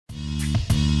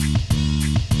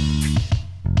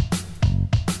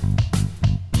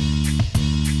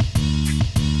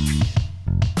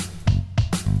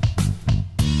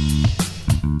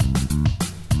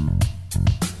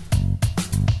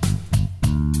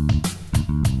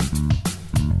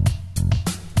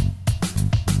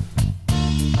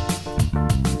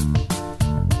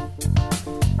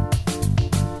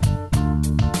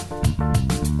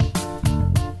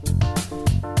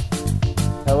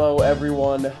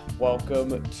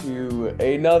Welcome to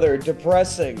another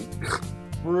depressing,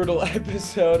 brutal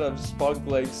episode of Spunk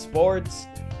Lake Sports.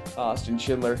 Austin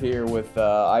Schindler here with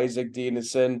Isaac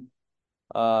Dienison.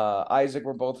 Isaac,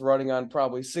 we're both running on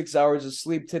probably 6 hours of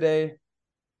sleep today.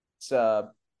 It's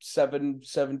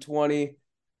 7:20.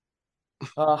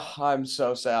 I'm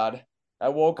so sad. I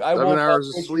 7 woke up hours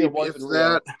of thinking it sleep, if wasn't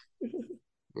that. real.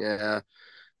 Yeah.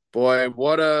 Boy,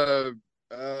 what a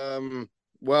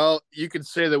well, you could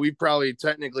say that we've probably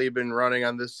technically been running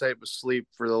on this type of sleep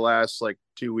for the last like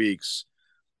 2 weeks.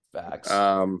 Facts.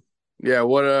 Um yeah,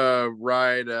 what a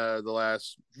ride the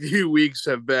last few weeks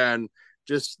have been.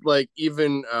 Just like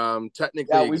even Yeah,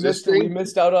 technically we existing.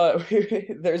 missed out on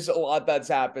there's a lot that's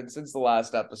happened since the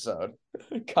last episode.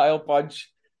 Kyle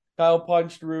punch Kyle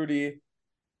punched Rudy,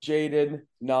 Jaden,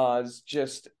 Nas,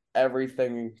 just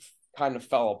everything kind of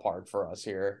fell apart for us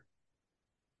here.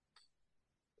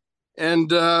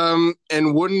 And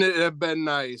wouldn't it have been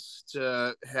nice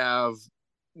to have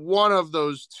one of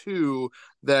those two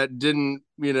that didn't,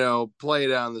 play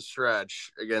down the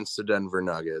stretch against the Denver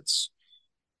Nuggets?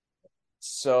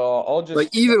 So I'll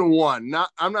Like just even one. Not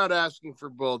I'm not asking for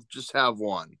both, just have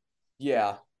one.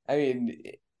 yeah. I mean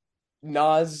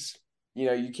Nas,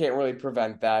 you can't really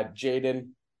prevent that. Jaden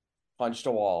punched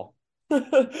a wall.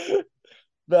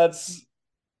 That's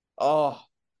oh,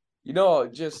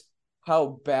 just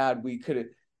how bad we could have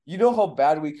how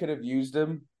bad we could have used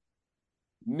him.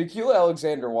 Nikhil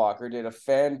Alexander Walker did a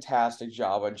fantastic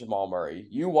job on Jamal Murray.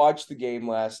 You watched the game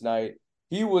last night.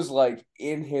 He was like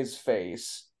in his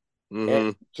face, and Mm-hmm.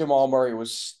 Jamal Murray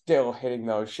was still hitting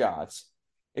those shots.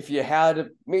 If you had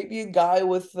maybe a guy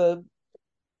with a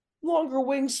longer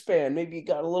wingspan, maybe you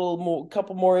got a little more,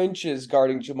 couple more inches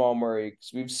guarding Jamal Murray,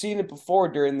 because we've seen it before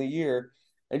during the year,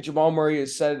 and Jamal Murray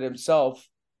has said it himself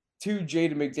to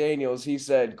Jaden McDaniels. He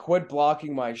said, "Quit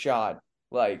blocking my shot."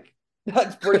 Like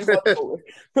that's pretty much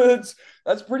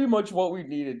that's pretty much what we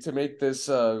needed to make this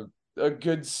a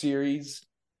good series.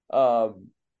 Um,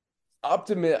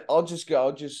 I'll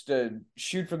just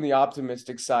shoot from the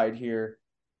optimistic side here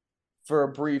for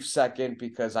a brief second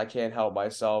because I can't help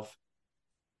myself.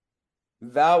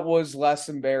 That was less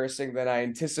embarrassing than I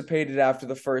anticipated after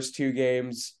the first two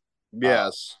games. Uh,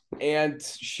 Yes. and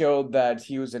showed that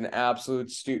he was an absolute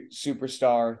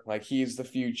superstar. Like he's the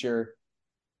future.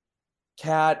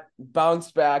 Cat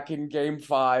bounced back in game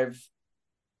 5.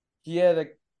 He had a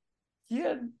he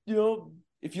had,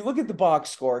 if you look at the box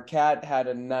score, Cat had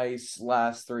a nice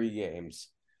last 3 games.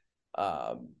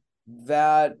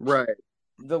 That Right.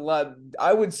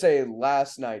 I would say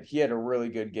last night he had a really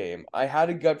good game. I had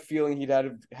a gut feeling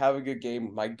have a good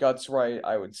game. My gut's right.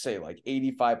 I would say like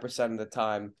 85% of the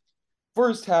time.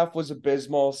 First half was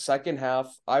abysmal. Second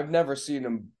half, I've never seen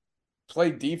him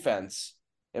play defense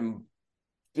in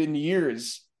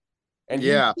years. And he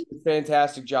Yeah. did a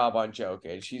fantastic job on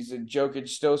Jokic. Jokic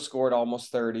still scored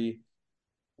almost 30.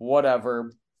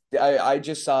 Whatever. I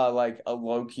just saw like a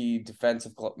low-key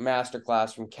defensive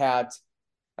masterclass from Cat.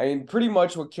 I mean, pretty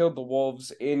much what killed the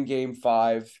Wolves in game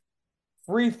 5.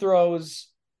 Free throws,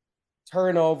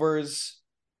 turnovers,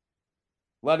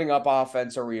 letting up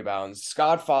offense or rebounds.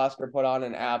 Scott Foster put on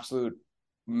an absolute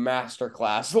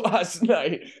masterclass last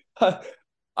night.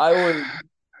 I was,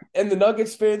 and the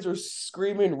Nuggets fans were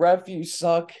screaming, "Ref, you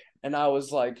suck." And I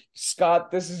was like,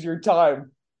 "Scott, this is your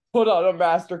time. Put on a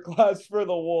masterclass for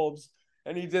the Wolves."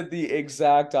 And he did the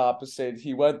exact opposite.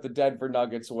 He went the Denver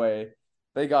Nuggets way.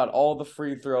 They got all the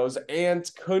free throws. Ant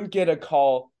couldn't get a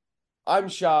call. I'm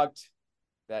shocked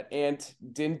that Ant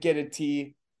didn't get a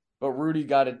T, but Rudy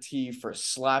got a T for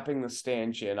slapping the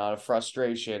stanchion out of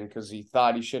frustration because he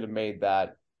thought he should have made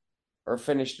that or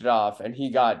finished it off, and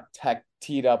he got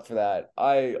teed up for that.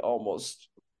 I almost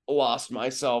lost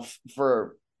myself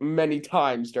for many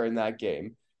times during that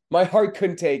game. My heart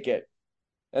couldn't take it,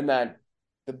 and then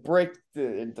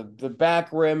the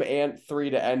back rim and 3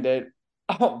 to end it.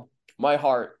 Oh, my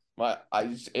heart,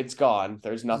 it's gone.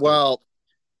 There's nothing. Well,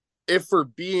 if we're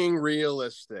being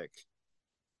realistic,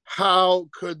 how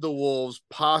could the Wolves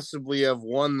possibly have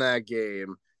won that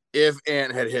game if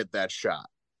Ant had hit that shot?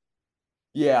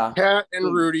 Yeah, Cat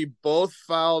and Rudy both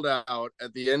fouled out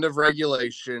at the end of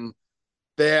regulation.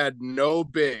 They had no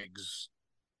bigs.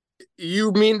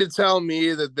 You mean to tell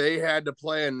me that they had to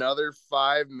play another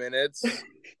 5 minutes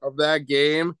of that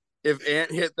game if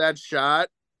Ant hit that shot?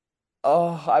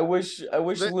 oh, I wish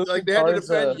Luka Like they had to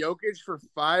defend Garza. Jokic for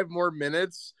 5 more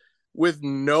minutes with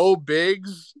no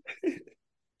bigs.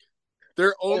 Their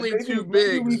And only two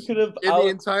maybe we bigs could have in the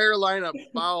entire lineup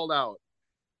fouled out.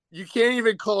 You can't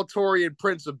even call Torian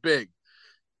Prince a big.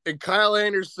 and Kyle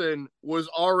Anderson was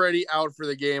already out for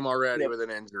the game already Yep. with an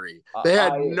injury. They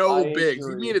had I no bigs.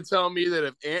 You mean agree. to tell me that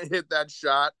if Ant hit that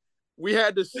shot, we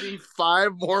had to see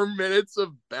 5 more minutes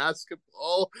of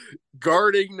basketball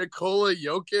guarding Nikola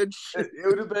Jokic? It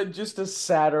would have been just a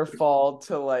sadder fall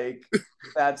to like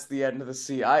that's the end of the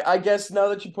sea. I guess now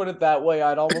that you put it that way,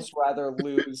 I'd almost rather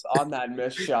lose on that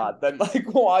missed shot than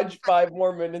like watch 5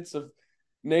 more minutes of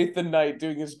Nathan Knight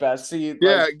doing his best. See, like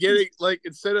Yeah, getting like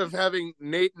instead of having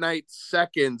Nate Knight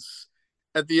seconds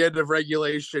at the end of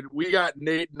regulation, we got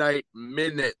Nate Knight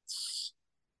minutes.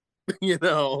 You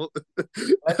know,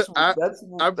 that's I, that's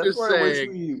I'm that's just where I wish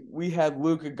saying, we had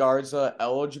Luka Garza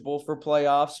eligible for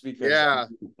playoffs because yeah,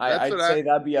 that's I'd what I, say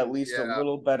that'd be at least a yeah,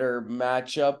 little better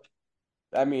matchup.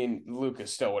 I mean, Luka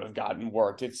still would have gotten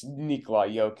worked. It's Nikola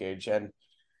Jokic, and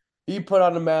he put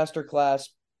on a masterclass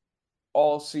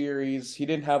all series. He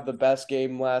didn't have the best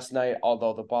game last night,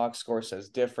 although the box score says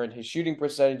different. His shooting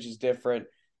percentage is different.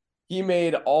 He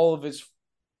made all of his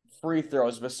free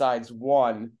throws besides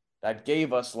one that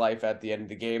gave us life at the end of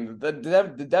the game. The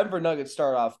Denver Nuggets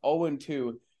start off 0-2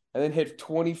 and then hit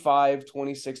 25,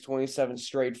 26, 27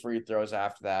 straight free throws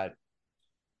after that.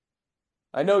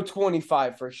 I know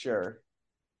 25 for sure.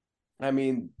 I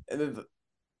mean,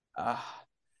 uh,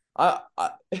 I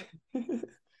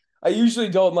I usually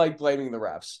don't like blaming the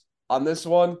refs. On this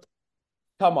one,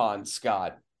 come on,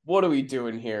 Scott. What are we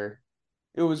doing here?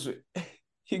 It was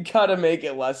you gotta make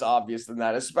it less obvious than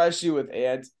that, especially with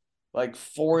Ant. Like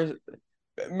four,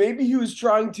 maybe he was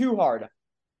trying too hard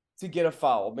to get a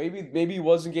foul. Maybe he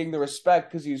wasn't getting the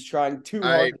respect because he was trying too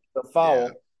hard I, to get a yeah,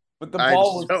 foul, but the I ball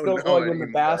just was don't still know going in the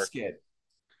anymore. basket.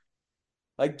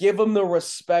 Like give him the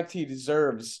respect he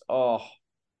deserves. Oh,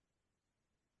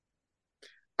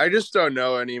 I just don't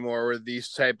know anymore with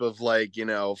these type of like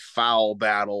foul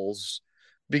battles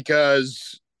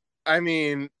because I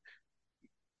mean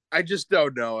I just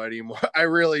don't know anymore. I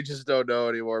really just don't know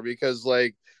anymore because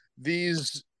like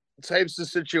these types of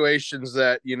situations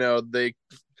that they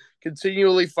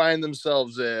continually find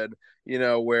themselves in,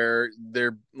 where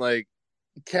they're like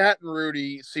Cat and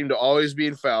Rudy seem to always be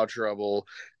in foul trouble.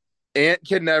 Ant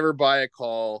can never buy a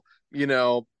call,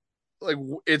 like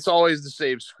it's always the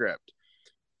same script.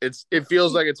 It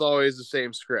feels like it's always the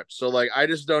same script. So like I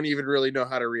just don't even really know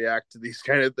how to react to these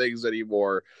kind of things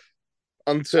anymore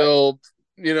I until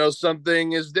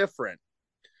something is different.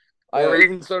 Or I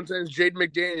even sometimes Jaden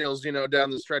McDaniels,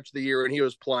 down the stretch of the year when he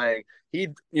was playing,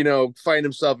 he'd, find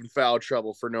himself in foul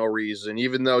trouble for no reason,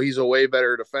 even though he's a way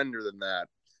better defender than that.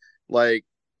 Like,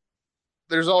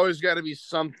 there's always got to be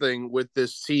something with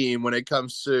this team when it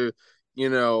comes to, you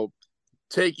know,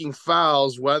 taking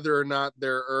fouls, whether or not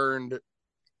they're earned,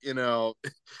 you know.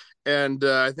 And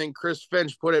I think Chris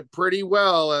Finch put it pretty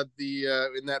well at the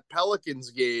in that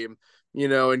Pelicans game,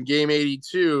 in game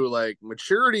 82. Like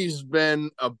maturity's been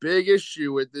a big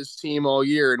issue with this team all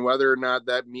year, and whether or not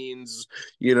that means,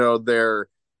 they're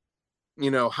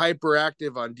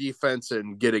hyperactive on defense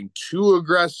and getting too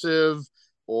aggressive,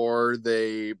 or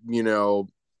they,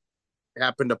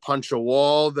 happen to punch a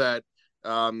wall that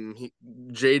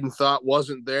Jaden thought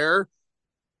wasn't there.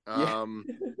 yeah. Um,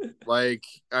 like,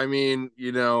 I mean,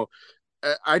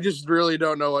 I just really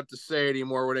don't know what to say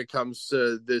anymore when it comes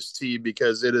to this team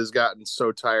because it has gotten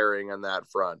so tiring on that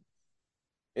front.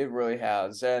 It really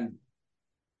has. And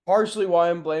partially why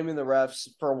I'm blaming the refs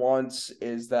for once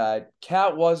is that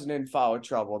Cat wasn't in foul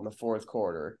trouble in the fourth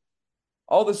quarter.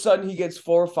 All of a sudden he gets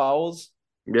four fouls.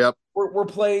 Yep. We're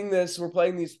playing this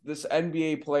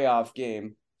NBA playoff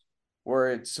game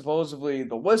where it's supposedly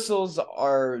the whistles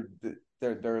are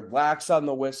they're lax on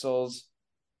the whistles.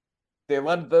 They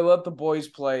let the boys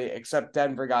play, except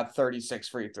Denver got 36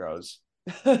 free throws.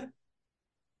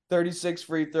 36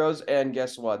 free throws, and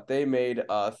guess what? They made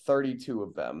 32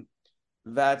 of them.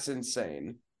 That's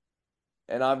insane.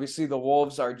 And obviously the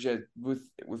Wolves are just with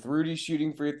Rudy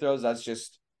shooting free throws, that's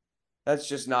just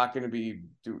not going to be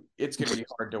it's going to be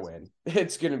hard to win.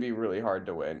 It's going to be really hard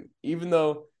to win. Even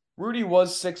though Rudy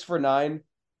was 6 for 9,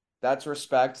 that's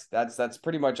respect. That's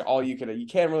pretty much all you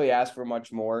can't really ask for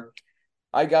much more.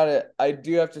 I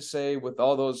do have to say with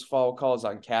all those foul calls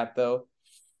on Cat though,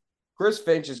 Chris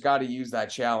Finch has got to use that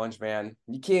challenge, man.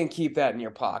 You can't keep that in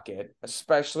your pocket,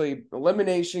 especially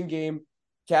elimination game.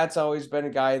 Cat's always been a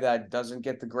guy that doesn't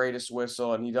get the greatest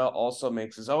whistle, and he also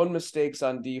makes his own mistakes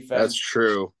on That's defense.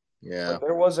 true. Yeah. But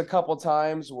there was a couple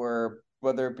times where,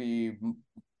 whether it be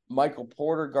Michael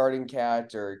Porter guarding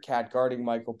Cat or Cat guarding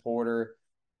Michael Porter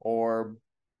or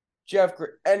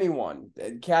anyone,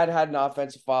 Cat had an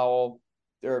offensive foul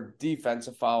or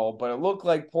defensive foul, but it looked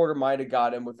like Porter might have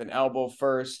got him with an elbow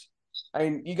first. I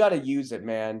mean, you got to use it,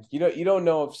 man. You don't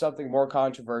know if something more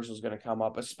controversial is going to come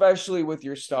up, especially with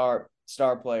your star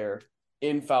player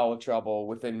in foul trouble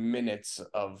within minutes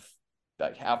of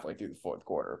like halfway through the fourth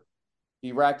quarter.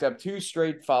 He racked up 2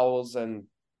 straight fouls, and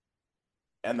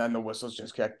then the whistles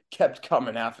just kept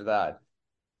coming after that.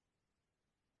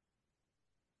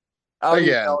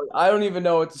 Again, I don't even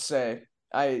know what to say.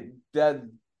 I that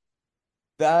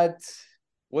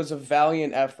was a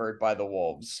valiant effort by the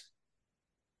Wolves.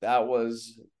 That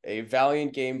was a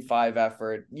valiant game 5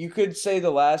 effort. You could say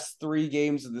the last 3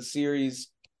 games of the series,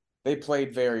 they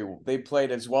played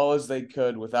as well as they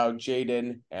could without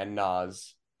Jaden and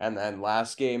Nas. And then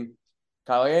last game,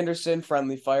 Kyle Anderson,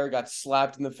 friendly fire, got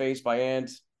slapped in the face by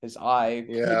Ant. His eye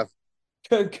yeah.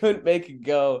 couldn't make it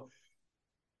go.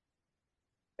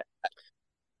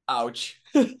 Ouch.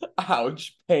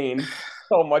 Ouch. Pain.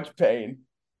 So much pain.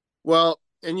 Well,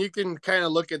 and you can kind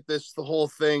of look at this the whole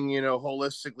thing,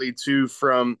 holistically too,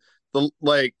 from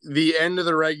the end of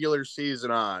the regular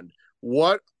season on.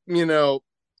 What, I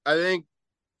think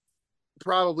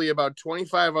probably about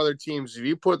 25 other teams, if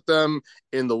you put them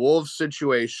in the Wolves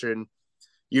situation,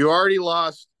 you already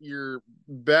lost your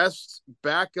best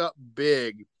backup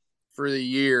big for the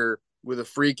year with a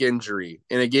freak injury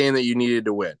in a game that you needed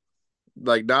to win.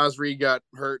 Like Nasri got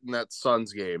hurt in that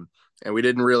Suns game, and we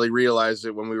didn't really realize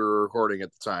it when we were recording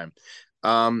at the time.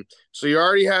 So you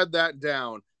already had that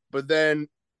down, but then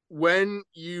when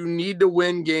you need to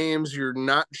win games, you're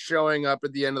not showing up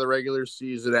at the end of the regular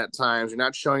season at times. You're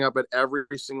not showing up at every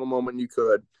single moment you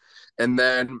could. And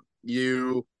then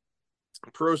you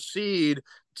proceed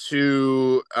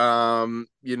to,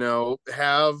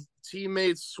 have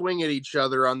teammates swing at each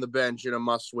other on the bench in a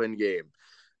must win game.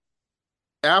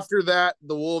 After that,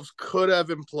 the Wolves could have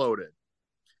imploded.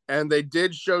 And they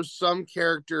did show some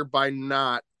character by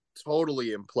not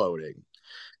totally imploding.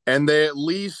 And they at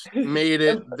least made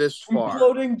it this far.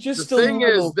 Imploding The just a thing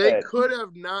is, little they bit. could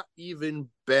have not even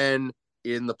been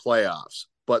in the playoffs,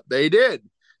 but they did.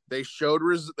 They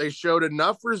showed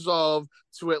enough resolve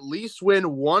to at least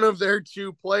win one of their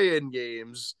 2 play-in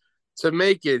games to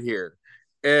make it here.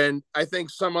 And I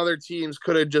think some other teams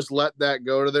could have just let that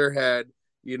go to their head,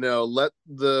 let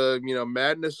the,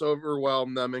 madness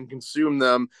overwhelm them and consume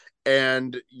them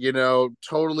and,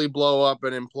 totally blow up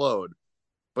and implode.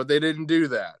 But they didn't do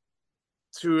that,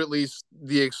 to at least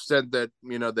the extent that,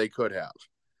 they could have.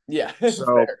 Yeah, So,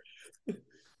 fair.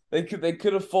 They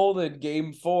could have folded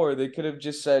game 4. They could have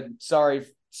just said,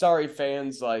 sorry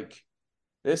fans, like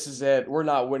this is it. We're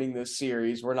not winning this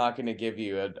series. We're not going to give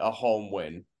you a home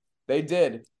win. They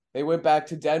did. They went back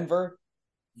to Denver.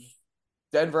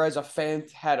 Denver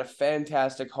had a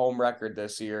fantastic home record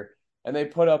this year, and they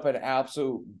put up an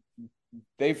absolute.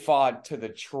 They fought to the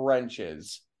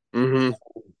trenches. mm-hmm.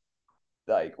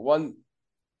 Like one,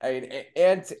 I mean,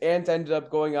 Ant ended up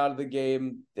going out of the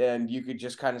game, and you could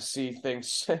just kind of see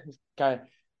things kind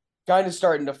of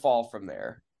starting to fall from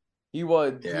there.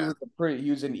 Yeah. He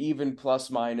was an even plus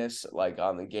minus like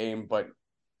on the game, but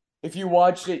if you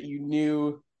watched it, you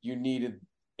knew you needed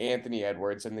Anthony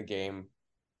Edwards in the game.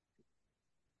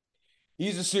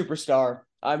 He's a superstar.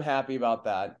 I'm happy about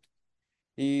that.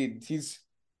 He's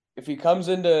if he comes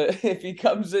into if he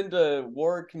comes into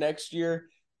work next year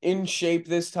in shape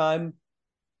this time,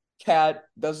 Cat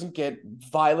doesn't get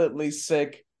violently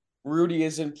sick. Rudy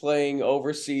isn't playing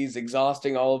overseas,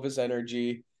 exhausting all of his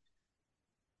energy.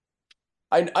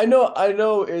 I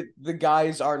know the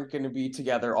guys aren't going to be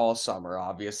together all summer,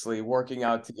 obviously, working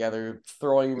out together,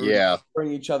 Yeah.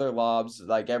 throwing each other lobs,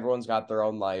 like everyone's got their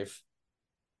own life.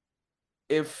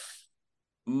 If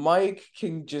Mike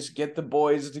can just get the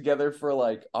boys together for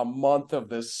like a month of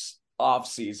this off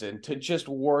season to just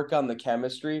work on the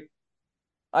chemistry,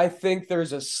 I think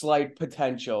there's a slight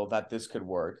potential that this could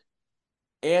work.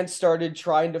 And started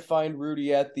trying to find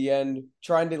Rudy at the end,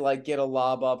 trying to like get a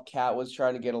lob up. Cat was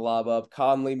trying to get a lob up.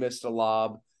 Conley missed a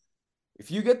lob.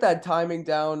 If you get that timing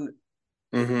down,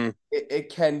 Mm-hmm. it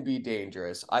can be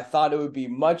dangerous. I thought it would be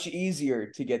much easier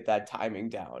to get that timing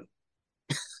down.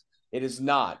 It is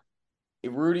not.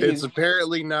 It's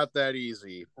apparently not that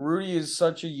easy. Rudy is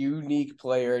such a unique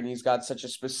player, and he's got such a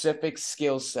specific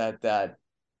skill set that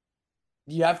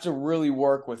you have to really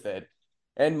work with it.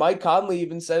 And Mike Conley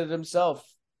even said it himself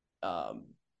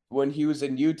when he was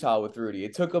in Utah with Rudy.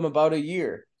 It took him about a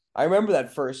year. I remember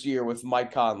that first year with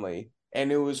Mike Conley,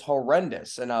 and it was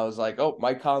horrendous. And I was like, oh,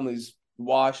 Mike Conley's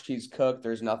washed. He's cooked.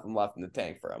 There's nothing left in the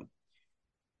tank for him.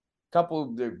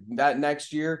 That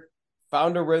next year,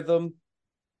 found a rhythm.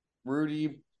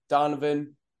 Rudy,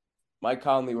 Donovan, Mike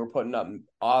Conley were putting up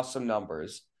awesome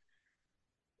numbers.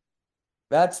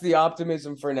 That's the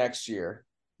optimism for next year.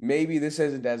 maybe this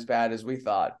isn't as bad as we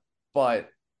thought, but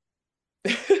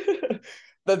that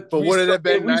But would it have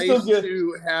been we still nice get.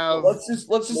 to have Let's get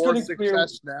more it clear.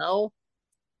 success now?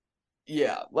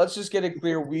 Yeah, let's just get it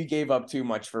clear. We gave up too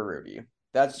much for Rudy.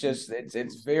 That's just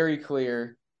it's very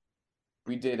clear.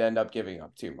 We did end up giving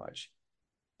up too much,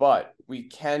 but we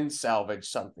can salvage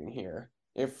something here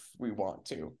if we want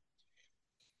to.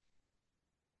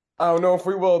 I don't know if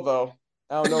we will though.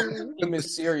 I don't know if the team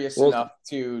is serious Well, enough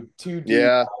to do.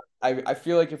 yeah. I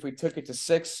feel like if we took it to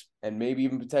 6 and maybe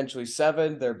even potentially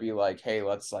 7, there'd be like, hey,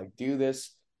 let's like do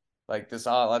this, like this.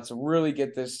 Let's really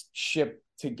get this ship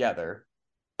together.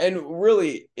 And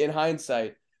really, in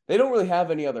hindsight, they don't really have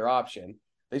any other option.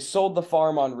 They sold the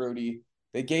farm on Rudy.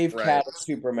 They gave Right. Cat a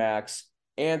super max.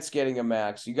 Ant's getting a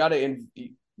max. You got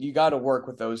to work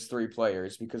with those 3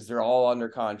 players because they're all under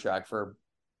contract for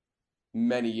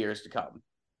many years to come.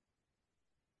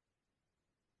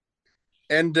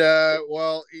 And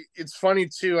well, it's funny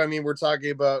too. I mean, we're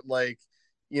talking about like,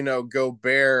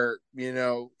 Gobert,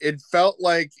 it felt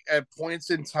like at points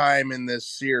in time in this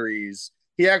series,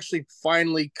 he actually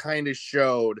finally kind of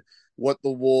showed what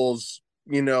the Wolves,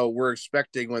 were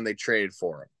expecting when they traded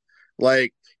for him.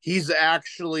 Like he's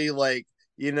actually like,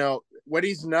 when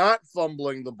he's not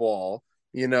fumbling the ball,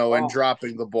 and Oh,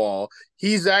 dropping the ball,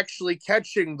 he's actually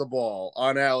catching the ball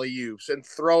on alley oops and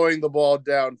throwing the ball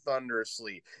down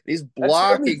thunderously. He's that's the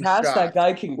only blocking pass that shots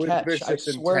guy can with catch. I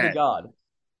vicious swear to intent. God.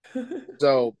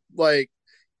 So, like,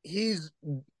 he's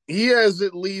he has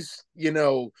at least,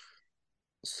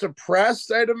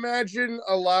 suppressed, I'd imagine,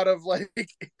 a lot of like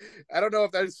I don't know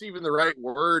if that's even the right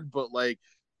word, but like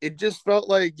it just felt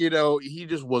like, he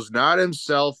just was not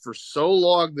himself for so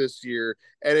long this year.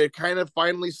 And it kind of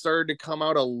finally started to come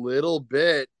out a little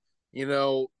bit, you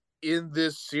know, in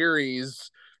this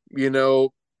series, you know,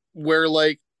 where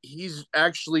like he's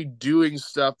actually doing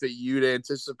stuff that you'd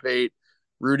anticipate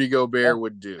Rudy Gobert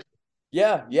would do.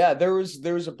 Yeah, yeah. There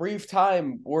was a brief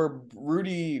time where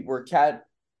Cat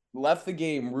left the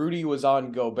game. Rudy was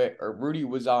on Gobert or Rudy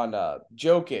was on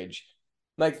Jokic.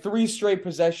 Like 3 straight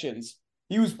possessions.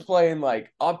 He was playing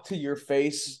like up to your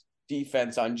face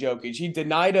defense on Jokic. He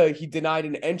denied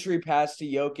an entry pass to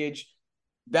Jokic.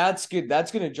 That's good.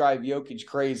 That's gonna drive Jokic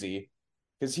crazy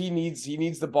because he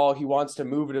needs the ball. He wants to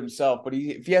move it himself, but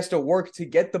if he has to work to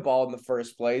get the ball in the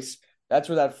first place, that's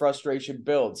where that frustration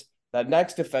builds. That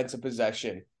next defensive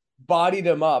possession, bodied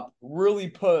him up, really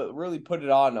put it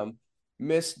on him,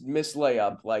 missed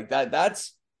layup like that.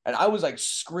 And I was like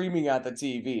screaming at the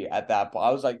TV at that point.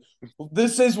 I was like,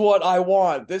 "This is what I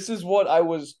want. This is what I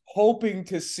was hoping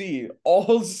to see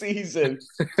all season."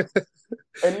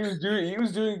 And he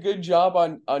was doing a good job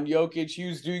on Jokic.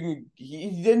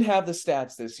 He didn't have the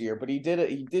stats this year, but he did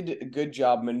a good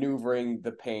job maneuvering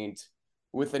the paint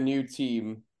with a new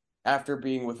team after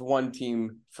being with one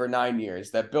team for 9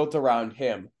 years that built around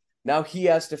him. Now he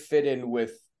has to fit in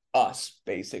with us,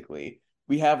 basically.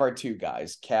 We have our 2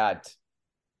 guys, Cat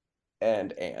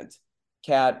and Ant.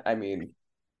 Cat, I mean,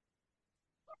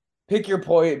 pick your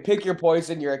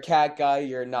poison. You're a cat guy,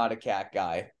 you're not a cat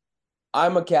guy.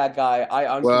 I'm a cat guy.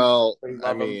 I Well, unconditionally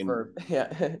I love him mean, for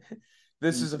yeah.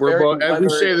 This is a we're very both, and we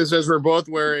say weathered. this as we're both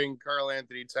wearing Carl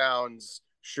Anthony Towns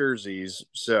jerseys.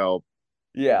 So,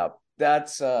 Yeah,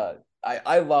 that's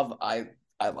I love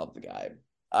the guy.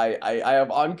 I have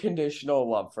unconditional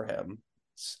love for him.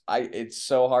 It's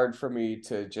so hard for me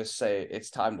to just say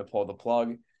it's time to pull the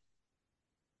plug.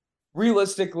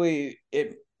 Realistically,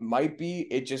 it might be.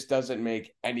 It just doesn't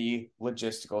make any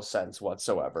logistical sense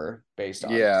whatsoever based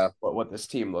on yeah, what this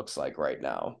team looks like right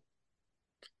now.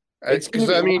 It's gonna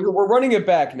because be I mean, we're running it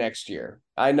back next year.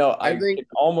 I know I I think can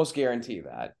almost guarantee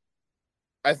that.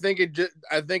 I think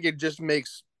it just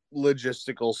makes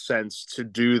logistical sense to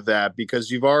do that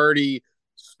because you've already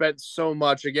spent so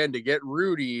much again to get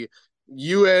Rudy.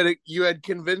 You had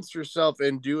convinced yourself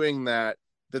in doing that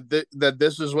that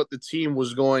this is what the team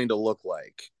was going to look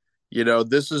like.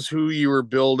 This is who you were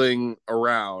building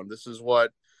around. This is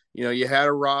what you had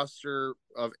a roster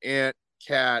of Ant,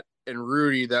 Cat, and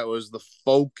Rudy that was the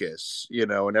focus,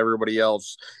 and everybody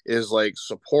else is like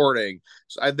supporting.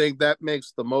 So I think that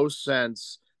makes the most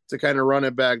sense to kind of run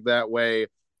it back that way.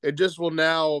 It just will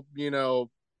now,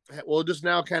 we'll just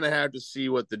now kind of have to see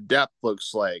what the depth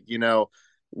looks like.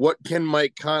 What can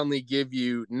Mike Conley give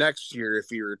you next year if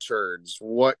he returns?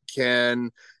 What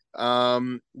can, are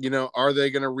they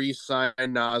going to re-sign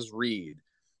Nas Reed?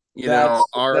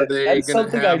 Are they That's going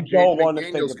to something I have Jaden don't want to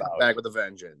think McDaniels come about. back with a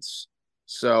vengeance?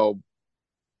 So,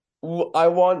 I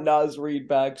want Nas Reed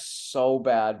back so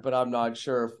bad, but I'm not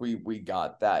sure if we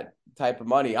got that type of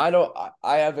money. I don't.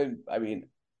 I haven't. I mean,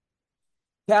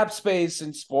 cap space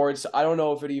in sports, I don't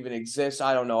know if it even exists.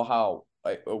 I don't know how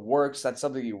it works. That's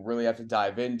something you really have to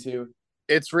dive into.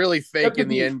 It's really You have fake to in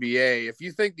the be NBA. If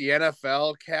you think the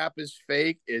NFL cap is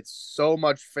fake, it's so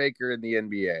much faker in the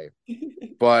NBA.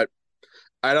 But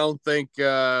I don't think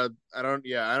I don't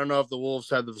know if the Wolves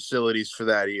have the facilities for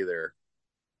that either.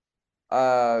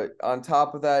 On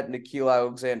top of that, Nikhil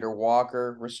Alexander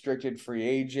Walker, restricted free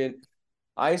agent.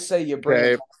 I say you bring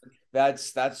him. Okay.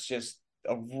 That's just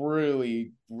a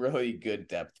really, really good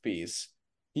depth piece.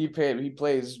 He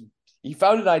plays he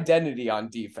found an identity on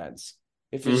defense.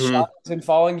 If his Mm-hmm. shot isn't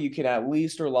falling, you can at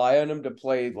least rely on him to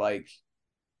play like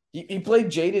he played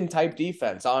Jaden type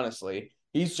defense, honestly.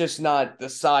 He's just not the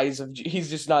size of he's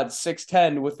just not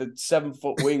 6'10" with a 7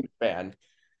 foot wingspan.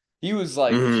 He was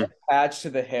like Mm-hmm. attached to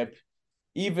the hip.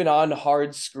 Even on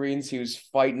hard screens, he was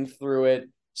fighting through it,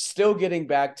 still getting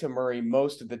back to Murray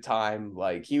most of the time.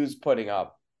 Like he was putting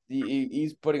up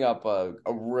he's putting up a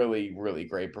really, really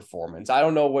great performance. I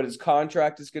don't know what his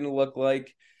contract is going to look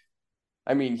like.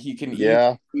 I mean, he can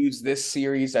Yeah. use this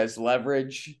series as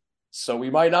leverage, so we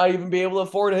might not even be able to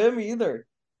afford him either.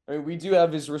 I mean, we do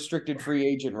have his restricted free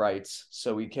agent rights,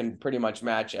 so we can pretty much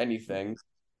match anything.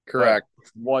 But Correct.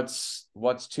 what's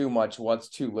too much? What's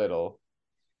too little?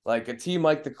 Like a team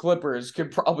like the Clippers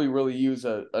could probably really use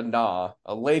a nah.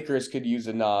 A Lakers could use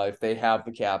a nah if they have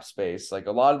the cap space. Like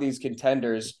a lot of these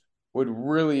contenders would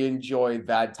really enjoy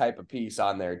that type of piece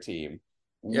on their team.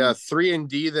 Yeah, 3 and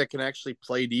D that can actually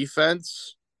play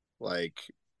defense. Like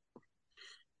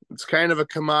it's kind of a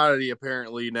commodity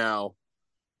apparently now.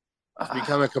 It's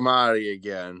become a commodity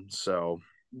again. So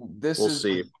This we'll is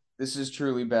see. this has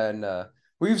truly been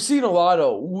we've seen a lot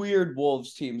of weird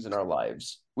Wolves teams in our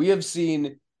lives. We have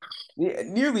seen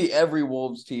nearly every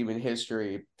Wolves team in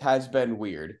history has been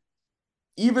weird.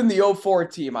 Even the '04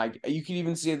 team, I you can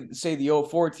even say the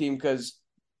 '04 team because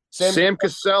Sam Sam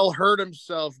Cassell hurt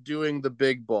himself doing the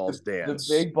big balls the dance.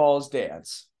 big balls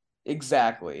dance.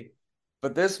 Exactly.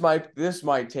 But this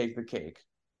might take the cake.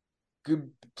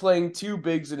 Playing two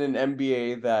bigs in an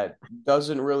NBA that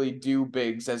doesn't really do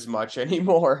bigs as much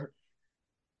anymore.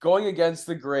 Going against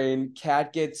the grain,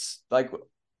 Cat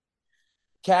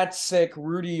sick,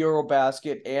 Rudy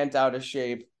Eurobasket, Ant out of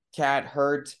shape, Cat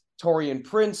hurt, Torian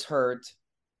Prince hurt.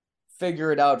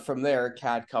 Figure it out from there.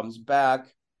 Cat comes back.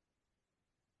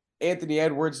 Anthony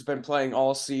Edwards has been playing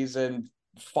all season,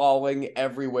 falling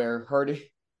everywhere, hurting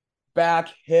back,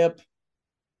 hip,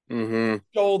 Mm-hmm.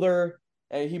 shoulder,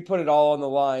 and he put it all on the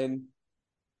line.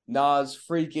 Nas,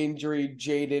 freak injury,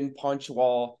 Jaden, punch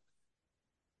wall,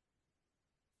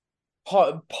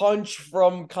 punch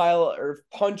from Kyle or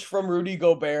punch from Rudy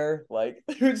Gobert. Like,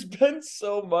 there's been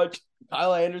so much.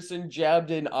 Kyle Anderson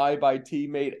jabbed in eye by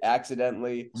teammate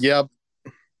accidentally. Yep.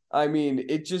 I mean,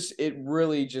 it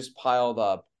really just piled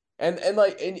up. And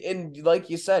like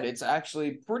you said, it's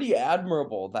actually pretty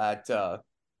admirable that the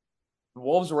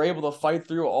Wolves were able to fight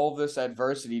through all of this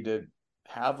adversity to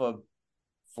have a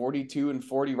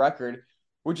 42-40 record,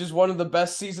 which is one of the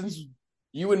best seasons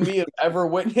you and me have ever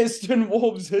witnessed in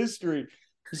Wolves history.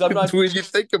 Because I'm not When you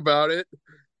think about it,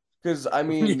 because I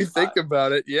when you mean think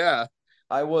about it, yeah.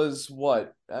 I was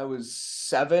what? I was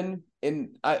seven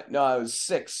in I no, I was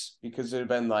six because it had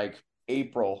been like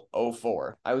April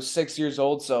 '04. I was 6 years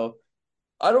old, so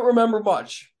I don't remember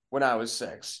much when I was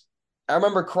six. I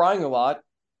remember crying a lot,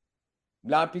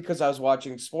 not because I was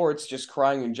watching sports, just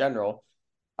crying in general.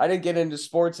 I didn't get into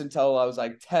sports until I was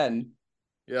like 10.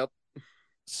 Yep.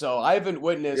 So I haven't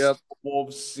witnessed Yep. a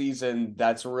Wolves season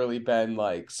that's really been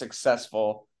like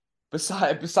successful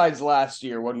besides last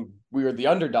year when we were the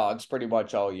underdogs pretty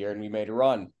much all year and we made a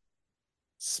run.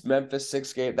 Memphis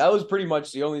 6 game. That was pretty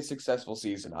much the only successful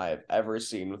season I have ever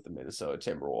seen with the Minnesota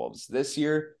Timberwolves. This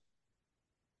year,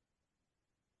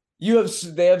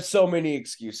 they have so many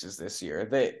excuses this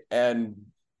year. And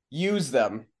use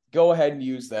them. Go ahead and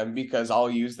use them because I'll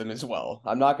use them as well.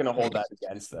 I'm not going to hold that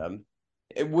against them.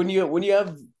 When you're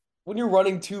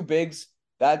running two bigs,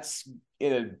 that's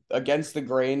against the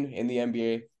grain in the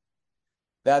NBA.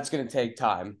 That's going to take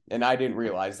time, and I didn't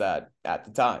realize that at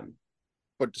the time.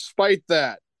 But despite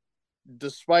that,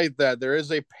 there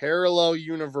is a parallel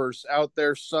universe out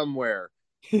there somewhere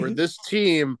where this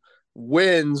team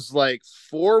wins like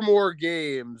 4 more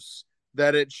games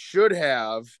that it should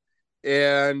have.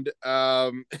 And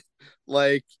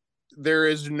like there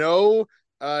is no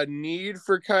need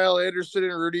for Kyle Anderson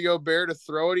and Rudy Gobert to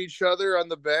throw at each other on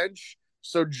the bench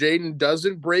so Jaden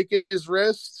doesn't break his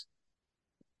wrist.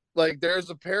 Like there's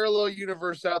a parallel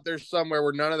universe out there somewhere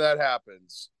where none of that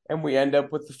happens. and we end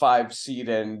up with the 5 seed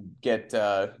and get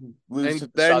lose And to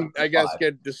the Suns then in I guess 5.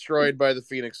 get destroyed by the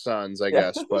Phoenix Suns, I Yeah.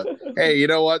 guess. But hey, you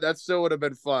know what? That still would have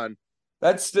been fun.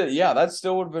 That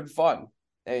still would have been fun.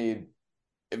 Hey,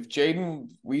 if Jaden,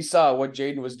 we saw what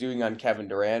Jaden was doing on Kevin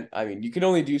Durant. I mean, you can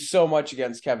only do so much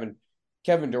against Kevin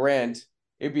Durant.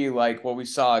 It'd be like what we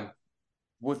saw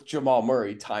with Jamal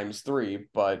Murray times 3,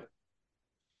 but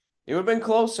it would have been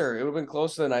closer. It would have been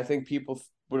closer than I think people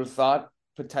would have thought.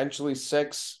 Potentially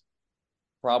 6,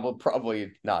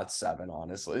 probably not 7,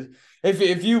 honestly.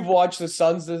 If you've watched the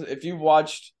Suns, if you've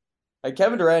watched, like,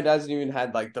 Kevin Durant hasn't even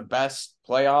had like the best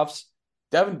playoffs.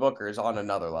 Devin Booker is on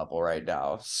another level right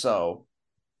now. So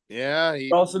Yeah,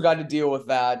 you also got to deal with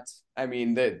that. I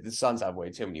mean, the Suns have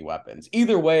way too many weapons.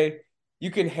 Either way,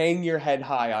 you can hang your head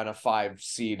high on a 5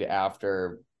 seed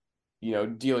after,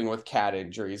 dealing with cat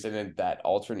injuries and in that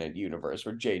alternate universe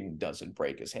where Jaden doesn't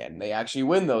break his hand. And they actually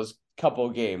win those couple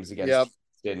games yep. against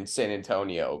in San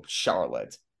Antonio,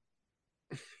 Charlotte.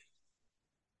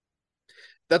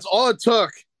 That's all it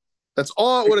took. That's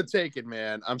all it would have taken,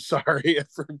 man. I'm sorry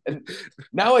for And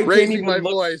now I can't raising even my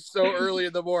look. voice so early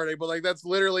in the morning, but like that's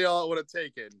literally all it would have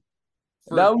taken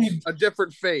for Now a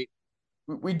different fate.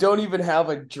 we don't even have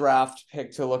a draft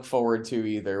pick to look forward to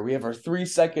either. We have our 3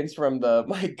 seconds from the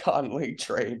Mike Conley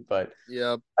trade, but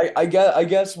Yep. I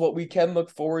guess what we can look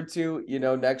forward to,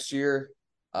 next year,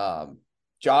 um,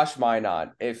 Josh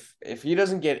Minot. If he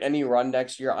doesn't get any run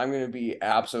next year, I'm going to be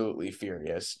absolutely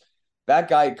furious. That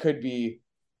guy could be,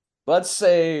 let's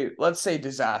say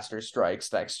disaster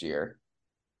strikes next year.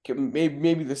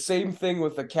 Maybe the same thing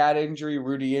with the cat injury,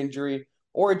 Rudy injury,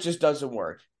 or it just doesn't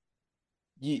work.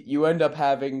 You end up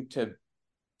having to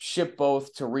ship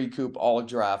both to recoup all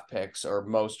draft picks or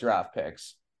most draft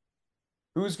picks.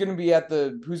 Who's gonna be at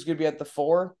the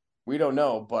 4? We don't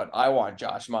know, but I want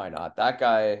Josh Minot. That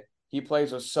guy, he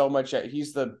plays with so much.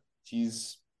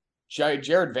 He's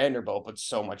Jared Vanderbilt, but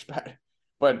so much better.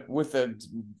 But with a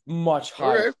much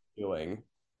higher Okay. ceiling,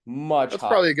 much That's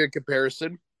higher. probably a good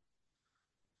comparison.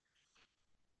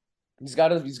 He's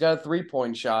got a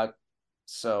 3-point shot.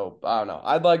 So I don't know.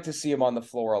 I'd like to see him on the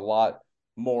floor a lot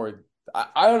more. I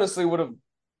honestly would have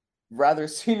rather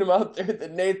seen him out there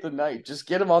than Nathan Knight. Just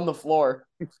get him on the floor.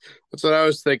 That's what I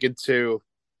was thinking too.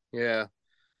 Yeah.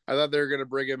 I thought they were gonna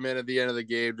bring him in at the end of the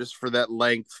game just for that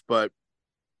length, but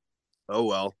oh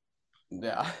well.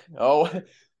 Yeah. Oh,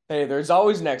 hey, there's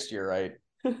always next year, right?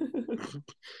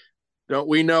 Don't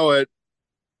we know it?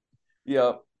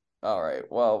 Yep. All right.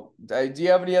 Well, do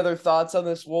you have any other thoughts on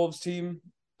this Wolves team?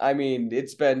 I mean,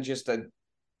 it's been just a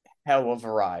hell of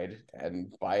a ride,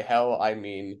 and by hell, I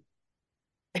mean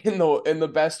in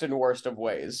the best and worst of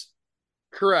ways.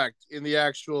 Correct. In the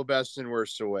actual best and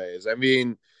worst of ways. I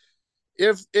mean,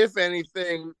 if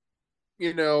anything,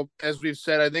 as we've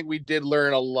said, I think we did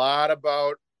learn a lot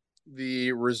about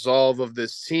the resolve of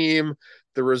this team,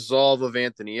 the resolve of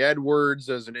Anthony Edwards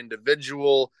as an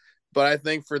individual. But I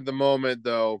think for the moment,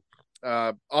 though,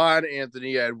 on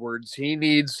Anthony Edwards, he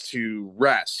needs to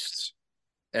rest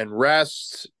and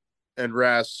rest and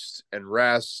rest and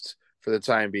rest for the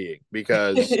time being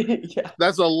because Yeah.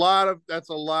 that's a lot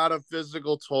of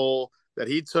physical toll that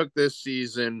he took this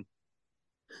season,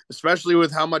 especially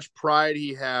with how much pride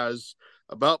he has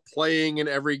about playing in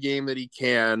every game that he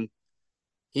can.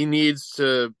 He needs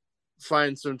to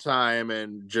find some time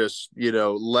and just,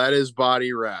 let his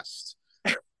body rest.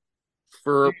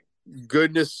 For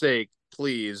goodness sake,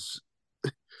 please.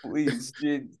 Please,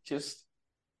 dude, just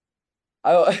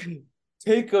I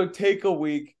take a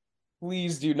week.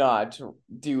 Please do not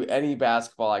do any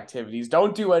basketball activities.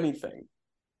 Don't do anything.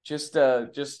 Just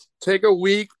Take a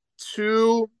week,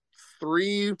 2,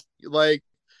 3, like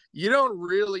you don't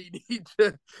really need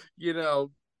to, you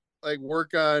know, like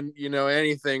work on,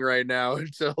 anything right now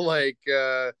until like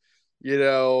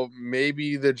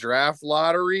maybe the draft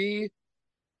lottery.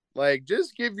 Like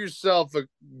just give yourself a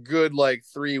good like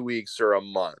 3 weeks or a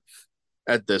month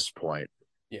at this point.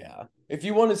 yeah. If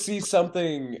you want to see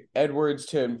something Edwards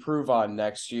to improve on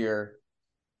next year,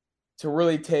 to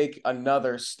really take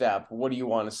another step, what do you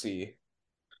want to see?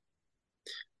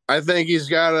 I think he's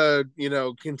got to,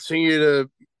 continue to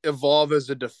evolve as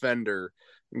a defender.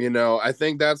 I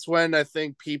think that's when I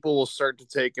think people will start to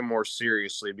take him more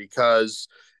seriously because,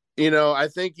 I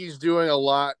think he's doing a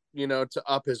lot, to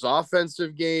up his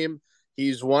offensive game.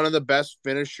 He's one of the best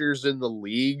finishers in the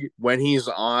league when he's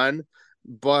on.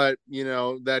 But,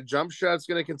 that jump shot's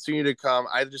going to continue to come.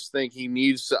 I just think he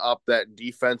needs to up that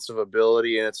defensive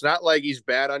ability. And it's not like he's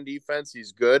bad on defense,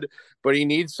 he's good, but he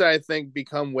needs to, I think,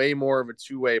 become way more of a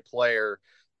two-way player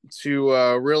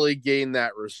to really gain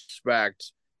that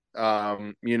respect.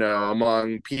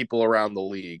 among people around the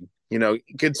league.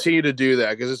 Continue to do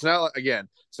that because it's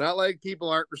not like people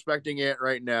aren't respecting it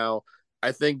right now.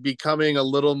 I think becoming a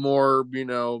little more,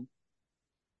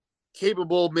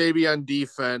 capable maybe on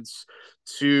defense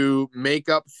to make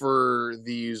up for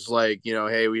these, like,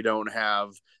 hey, we don't have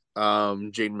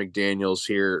Jaden McDaniels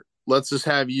here. Let's just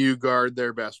have you guard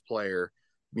their best player.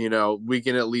 We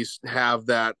can at least have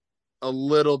that a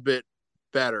little bit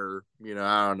better.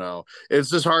 I don't know. It's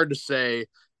just hard to say,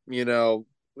 in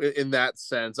that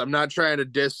sense. I'm not trying to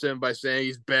diss him by saying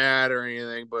he's bad or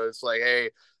anything, but it's like, hey,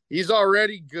 he's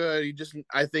already good.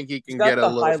 I think he He's can get got a the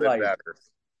little bit highlight. better.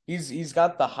 He's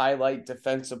got the highlight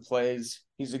defensive plays.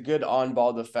 He's a good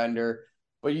on-ball defender,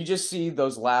 but you just see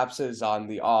those lapses on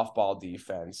the off-ball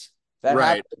defense. That Right.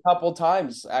 happened a couple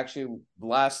times actually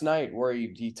last night where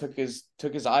he took his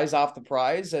eyes off the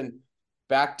prize and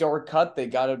backdoor cut. They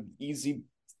got an easy,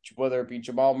 whether it be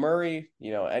Jamal Murray,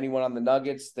 anyone on the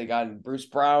Nuggets. They got Bruce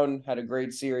Brown had a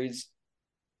great series.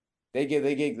 They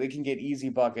can get easy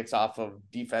buckets off of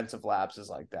defensive lapses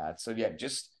like that. So yeah,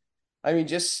 just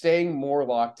staying more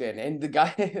locked in. And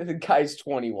the guy's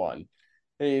 21.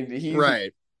 I mean,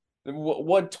 Right.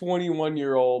 what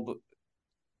 21-year-old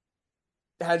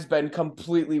has been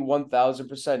completely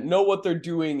 1000% know what they're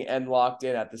doing and locked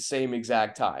in at the same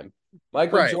exact time.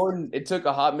 Michael Right. Jordan, it took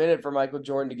a hot minute for Michael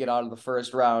Jordan to get out of the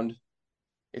first round.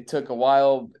 It took a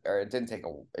while, or it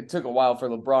took a while for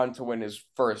LeBron to win his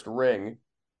first ring.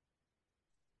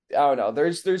 I don't know.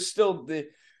 There's still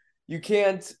you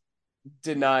can't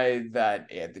deny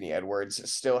that Anthony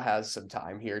Edwards still has some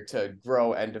time here to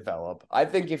grow and develop. I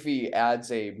think if he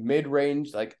adds a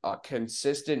mid-range, like a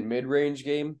consistent mid-range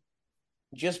game,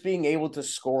 just being able to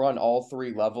score on all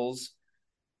three levels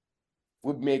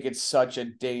would make it such a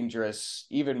dangerous,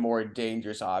 even more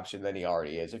dangerous option than he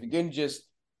already is. If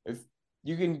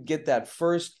you can get that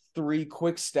first three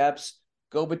quick steps,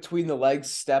 go between the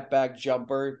legs, step back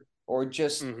jumper,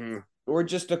 Mm-hmm. or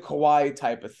just a Kawhi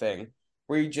type of thing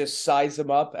where you just size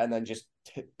them up and then just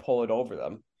pull it over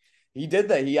them. He did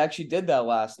that. He actually did that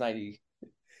last night.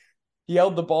 He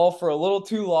held the ball for a little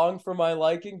too long for my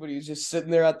liking, but he was just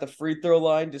sitting there at the free throw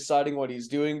line deciding what he's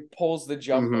doing, pulls the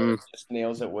jumper, Mm-hmm. and just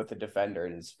nails it with a defender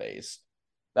in his face.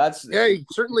 That's Yeah, you he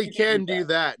certainly can do can do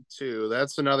that. that too.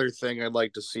 That's another thing I'd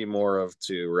like to see more of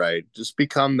too, right? Just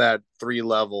become that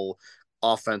three-level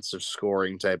offensive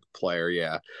scoring type of player.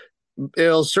 Yeah.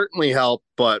 It'll certainly help,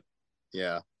 but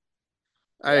yeah,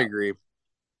 I Yeah. agree.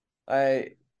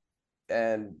 I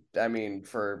I mean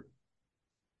for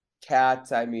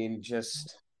Cat, I mean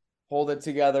just hold it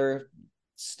together,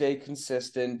 stay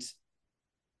consistent.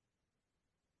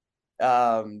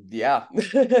 Yeah.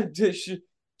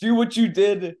 Do what you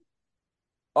did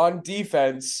on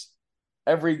defense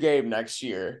every game next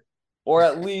year, or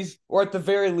at the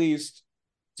very least,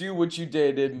 do what you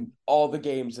did in all the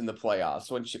games in the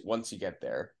playoffs once you get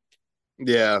there.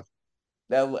 Yeah.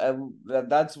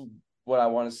 That's what I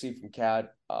want to see from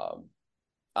Cat.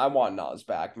 I want Nas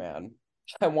back, man.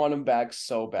 I want him back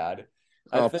so bad.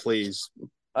 I Oh, think please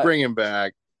I bring him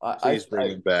back. Please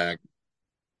bring I him back.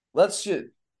 let's just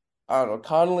I don't know.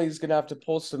 Connolly's gonna have to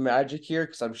pull some magic here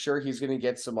because I'm sure he's gonna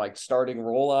get some like starting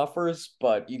role offers,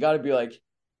 but you got to be like,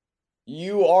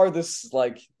 you are the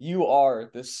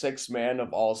sixth man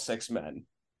of all six men.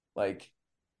 Like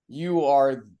you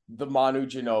are the Manu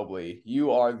Ginobili.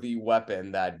 You are the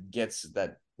weapon that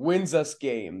wins us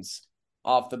games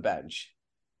off the bench.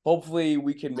 Hopefully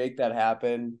we can make that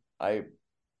happen. I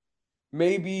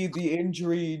maybe the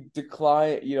injury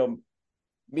decline,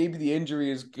 maybe the injury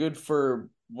is good for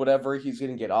whatever he's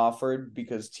going to get offered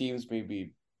because teams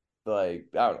maybe like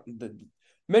I don't know,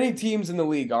 many teams in the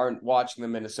league aren't watching the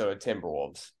Minnesota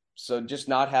Timberwolves. So just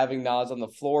not having Nas on the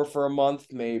floor for a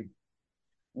month may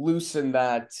loosen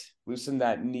that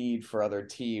need for other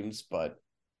teams, but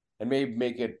and maybe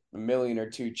make it a million or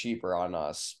two cheaper on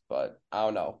us. But I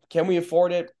don't know. Can we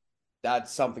afford it?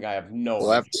 That's something I have no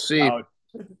We'll have idea to see. about.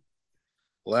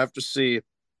 We'll have to see.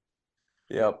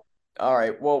 Yep. All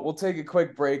right. Well, we'll take a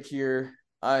quick break here.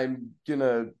 I'm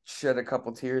gonna shed a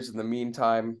couple tears in the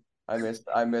meantime. I miss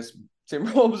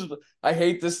Timberwolves. I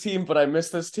hate this team, but I miss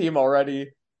this team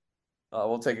already.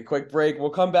 We'll take a quick break. We'll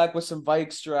come back with some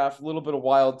Vikes draft, a little bit of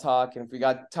wild talk, and if we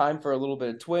got time for a little bit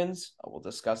of Twins, we'll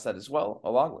discuss that as well,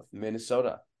 along with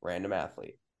Minnesota random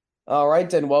athlete. All right,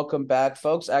 then welcome back,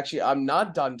 folks. Actually, I'm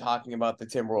not done talking about the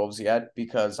Timberwolves yet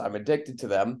because I'm addicted to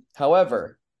them.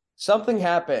 However, something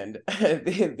happened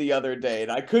the other day,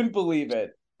 and I couldn't believe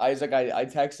it. Isaac, I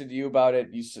texted you about it.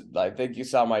 I think you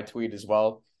saw my tweet as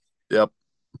well. Yep.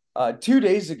 2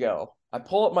 days ago, I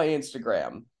pull up my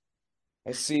Instagram.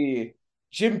 I see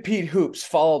Jim Pete Hoops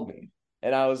followed me,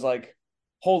 and I was like,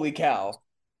 "Holy cow,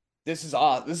 this is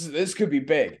awesome! This could be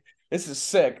big. This is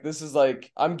sick. This is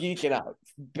like I'm geeking out."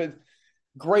 But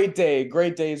great day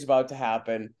is about to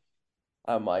happen.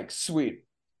 I'm like, sweet,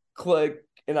 click,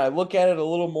 and I look at it a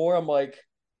little more. I'm like,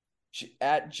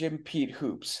 at Jim Pete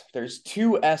Hoops. There's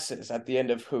two S's at the end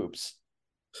of Hoops.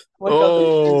 Click on the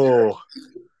Oh,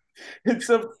 It's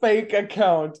a fake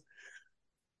account.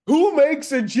 Who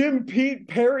makes a Jim Pete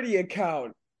parody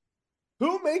account?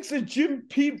 Who makes a Jim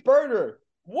Pete burner?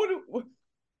 What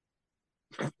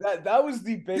that was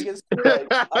the biggest like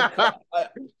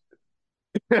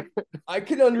I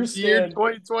can year understand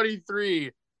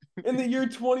 2023. in the year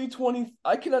 2020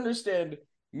 I can understand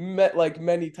like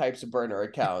many types of burner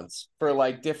accounts for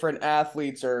like different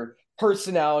athletes or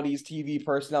personalities, TV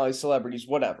personalities, celebrities,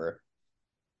 whatever.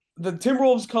 The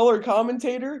Timberwolves color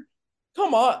commentator,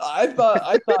 come on, I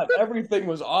thought everything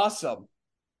was awesome.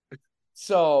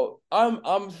 So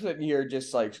I'm sitting here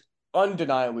just like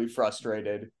undeniably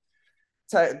frustrated.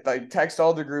 Like text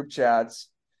all the group chats,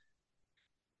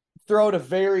 throw out a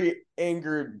very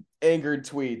angered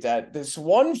tweet at this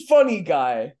one funny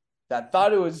guy that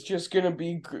thought it was just gonna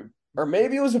be, or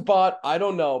maybe it was a bot, I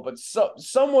don't know, but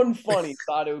someone funny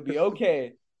thought it would be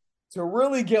okay to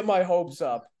really get my hopes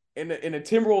up in a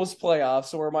Timberwolves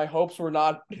playoffs where my hopes were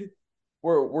not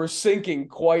were sinking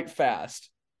quite fast.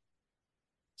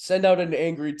 Send out an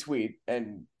angry tweet,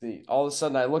 and all of a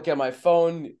sudden I look at my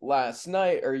phone last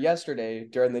night or yesterday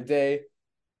during the day,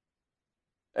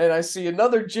 and I see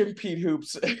another Jim Pete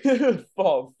Hoops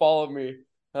follow me.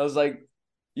 I was like,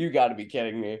 "You got to be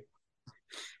kidding me!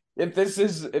 If this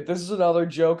is another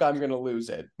joke, I'm gonna lose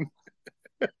it."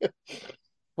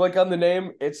 Click on the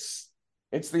name. It's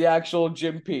the actual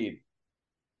Jim Pete.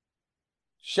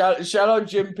 Shout out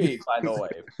Jim Pete, by the way.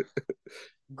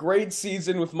 Great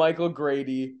season with Michael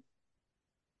Grady.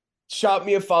 Shot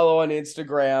me a follow on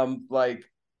Instagram. Like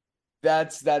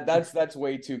that's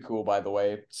way too cool, by the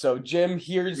way. So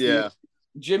Yeah.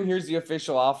 Jim, here's the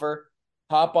official offer.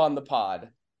 Hop on the pod.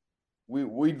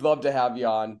 We'd love to have you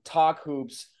on. Talk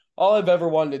hoops. All I've ever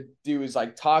wanted to do is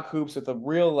like talk hoops with a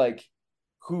real like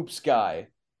hoops guy.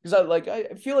 Because I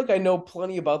feel like I know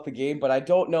plenty about the game, but I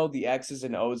don't know the X's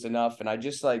and O's enough. And I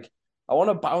just like I want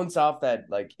to bounce off that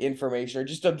like information or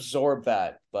just absorb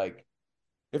that. Like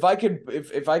if I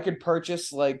could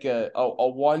purchase like a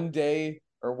 1 day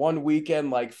or 1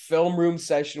 weekend like film room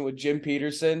session with Jim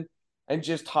Peterson and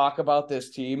just talk about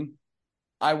this team,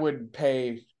 I would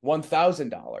pay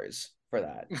 $1,000 for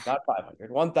that. Not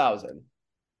 500, 1,000.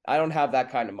 I don't have that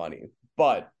kind of money,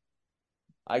 but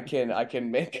I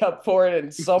can make up for it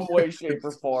in some way, shape,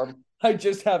 or form. I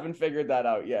just haven't figured that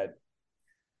out yet.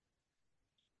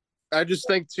 I just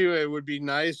think too it would be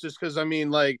nice just because I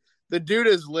mean like the dude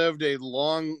has lived a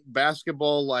long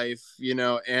basketball life,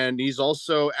 and he's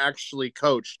also actually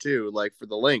coached too, like for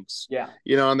the Lynx, Yeah.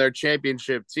 on their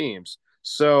championship teams.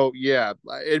 So yeah,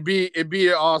 it'd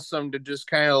be awesome to just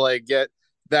kind of like get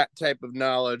that type of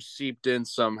knowledge seeped in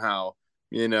somehow.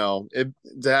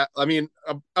 That I mean,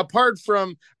 apart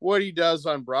from what he does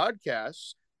on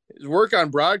broadcasts, his work on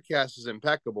broadcasts is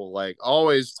impeccable. Like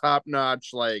always top notch.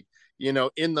 Like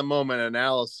in the moment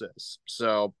analysis.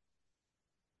 So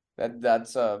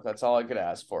That's all I could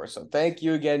ask for. So thank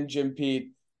you again, Jim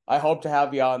Pete. I hope to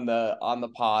have you on the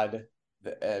pod.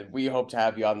 We hope to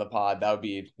have you on the pod. That would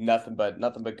be nothing but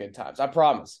good times. I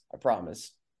promise. I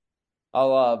promise.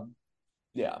 I'll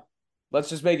yeah. Let's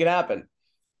just make it happen.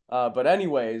 But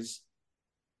anyways,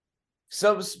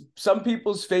 some some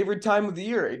people's favorite time of the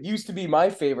year. It used to be my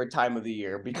favorite time of the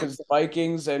year because the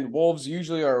Vikings and Wolves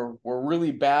usually were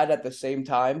really bad at the same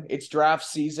time. It's draft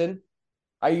season.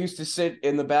 I used to sit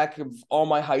in the back of all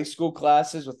my high school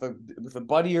classes with a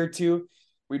buddy or two.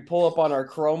 We'd pull up on our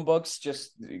Chromebooks,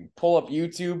 just pull up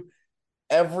YouTube.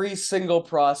 Every single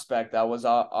prospect that was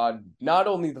on not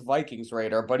only the Vikings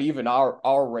radar, but even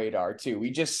our radar too. We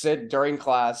just sit during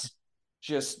class,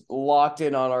 just locked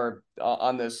in on our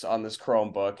on this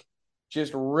Chromebook,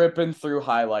 just ripping through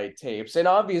highlight tapes. And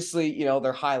obviously,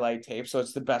 they're highlight tapes, so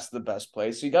it's the best of the best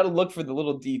place. So you got to look for the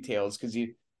little details because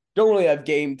you don't really have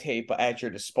game tape at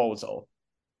your disposal.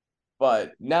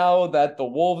 But now that the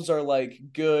Wolves are like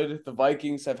good, the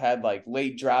Vikings have had like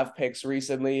late draft picks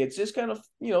recently. It's just kind of,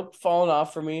 fallen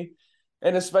off for me.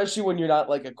 And especially when you're not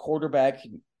like a quarterback,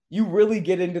 you really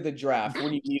get into the draft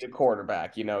when you need a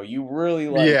quarterback.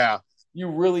 yeah, You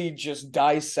really just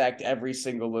dissect every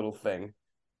single little thing.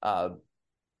 Uh,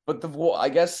 but I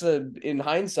guess in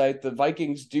hindsight, the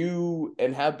Vikings do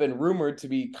and have been rumored to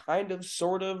be kind of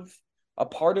sort of a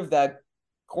part of that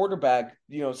quarterback,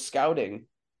 scouting.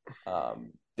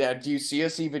 Yeah, do you see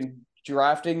us even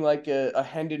drafting like a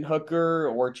Hendon Hooker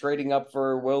or trading up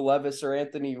for Will Levis or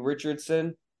Anthony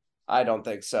Richardson? I don't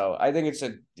think so. I think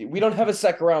we don't have a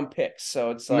second round pick,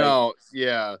 so it's like, No,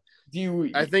 yeah. do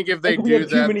you I think if like they we do have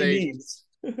too that, many needs?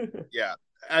 yeah.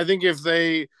 I think if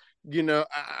they,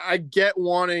 I get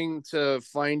wanting to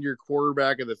find your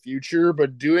quarterback of the future,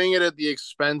 but doing it at the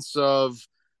expense of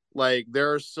like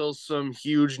there are still some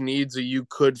huge needs that you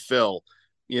could fill,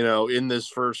 in this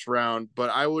first round. But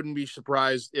I wouldn't be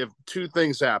surprised if two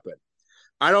things happen.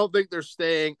 I don't think they're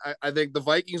staying. I think the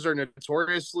Vikings are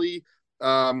notoriously,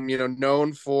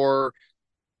 known for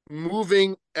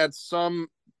moving at some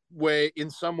way in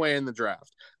the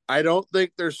draft. I don't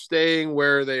think they're staying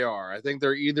where they are. I think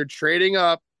they're either trading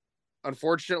up,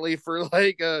 unfortunately, for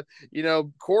like a,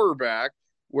 quarterback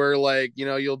where like,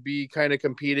 you'll be kind of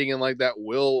competing in like that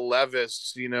Will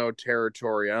Levis,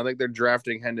 territory. I don't think they're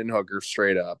drafting Hendon Hooker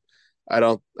straight up. I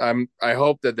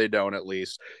hope that they don't at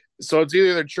least. So it's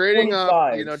either they're trading up,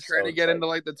 25, trying so to it's get like into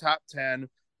like the top 10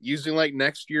 using like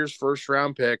next year's first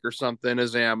round pick or something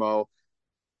as ammo,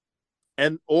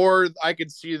 and or I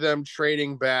could see them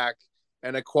trading back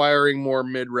and acquiring more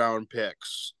mid-round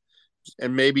picks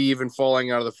and maybe even falling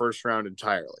out of the first round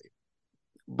entirely.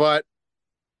 But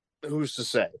who's to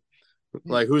say?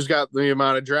 Like who's got the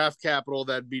amount of draft capital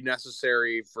that'd be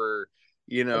necessary for,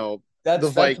 the that's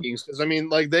Vikings? Because I mean,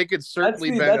 like they could certainly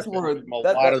that's benefit where from a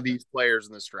lot of these players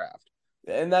in this draft.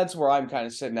 and that's where I'm kind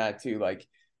of sitting at too. Like,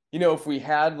 if we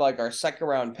had like our second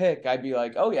round pick, I'd be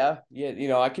like, oh yeah,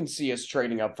 yeah, I can see us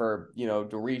trading up for,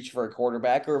 to reach for a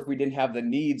quarterback, or if we didn't have the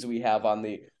needs we have on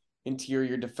the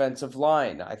interior defensive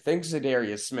line. I think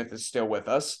Zadarius Smith is still with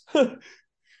us.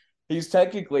 He's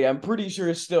technically, I'm pretty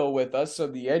sure, still with us, so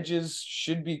the edges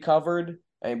should be covered.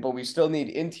 But we still need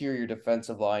interior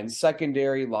defensive line,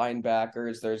 secondary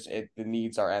linebackers. The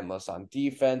needs are endless on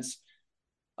defense.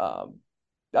 Um,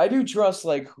 I do trust,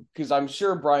 like, because I'm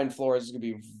sure Brian Flores is going to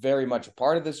be very much a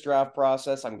part of this draft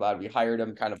process. I'm glad we hired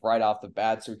him kind of right off the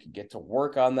bat so we could get to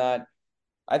work on that.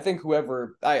 I think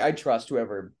I trust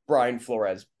whoever Brian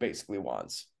Flores basically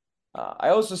wants. I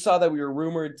also saw that we were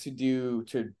rumored to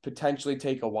potentially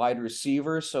take a wide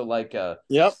receiver. So like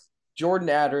Yep. Jordan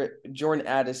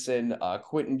Addison,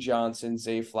 Quentin Johnson,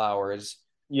 Zay Flowers.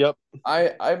 Yep.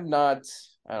 I'm not,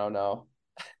 I don't know.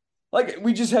 Like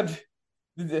we just have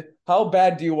how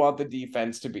bad do you want the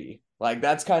defense to be? Like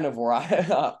that's kind of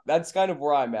where that's kind of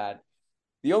where I'm at.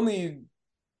 The only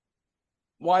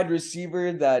wide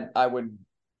receiver that I would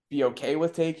be okay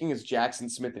with taking is Jackson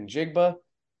Smith and Jigba.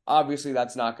 Obviously,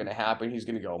 that's not going to happen. He's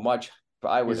going to go much, but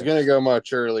I He's would going to go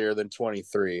much earlier than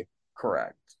 23.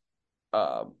 correct.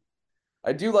 Um,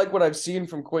 I do like what I've seen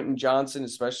from Quentin Johnson,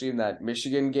 especially in that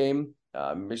Michigan game,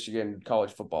 Michigan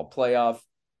college football playoff.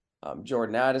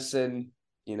 Jordan Addison,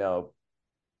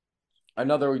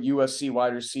 another USC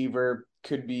wide receiver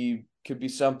could be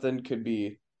something. Could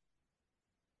be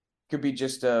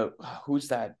just who's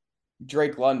that?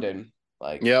 Drake London.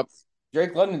 Like Yep.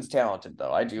 Drake London's talented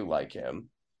though. I do like him.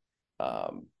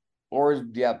 Um, or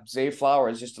yeah, Zay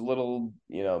Flowers, just a little,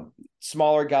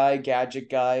 smaller guy, gadget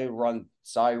guy. He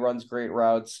runs great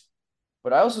routes.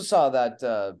 But I also saw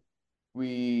that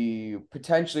we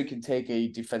potentially can take a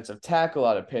defensive tackle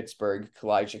out of Pittsburgh,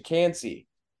 Kalijah Cansey.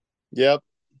 Yep.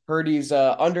 Heard he's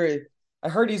under. I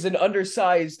heard he's an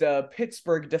undersized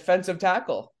Pittsburgh defensive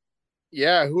tackle.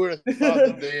 Yeah, who would have thought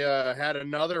that they had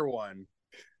another one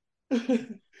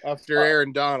after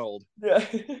Aaron Donald? Yeah,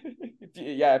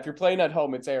 yeah. If you're playing at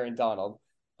home, it's Aaron Donald.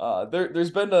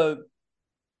 There's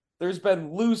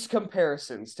been loose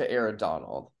comparisons to Aaron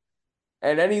Donald,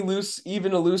 and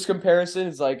even a loose comparison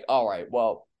is like, all right,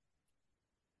 well,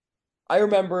 I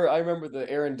remember the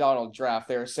Aaron Donald draft.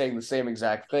 They were saying the same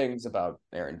exact things about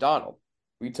Aaron Donald.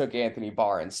 We took Anthony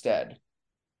Barr instead.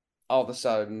 All of a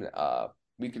sudden,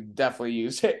 we could definitely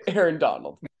use Aaron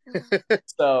Donald.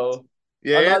 So I'm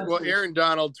Yeah, not well, sure. Aaron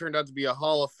Donald turned out to be a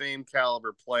Hall of Fame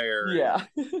caliber player, and Yeah.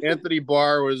 Anthony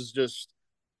Barr was just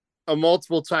a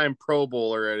multiple time Pro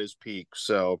Bowler at his peak.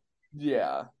 So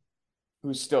Yeah,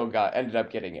 who still got ended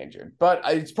up getting injured. But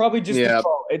yeah, it's probably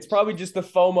just the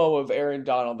FOMO of Aaron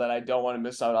Donald that I don't want to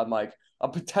miss out on, like a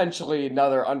potentially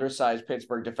another undersized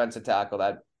Pittsburgh defensive tackle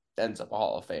that ends up a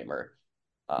Hall of Famer.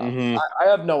 mm-hmm. I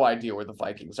have no idea where the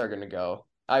Vikings are going to go.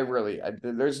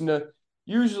 There's no,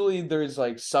 usually there's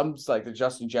like some, like the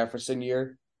Justin Jefferson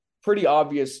year, pretty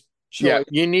obvious Yeah, choice.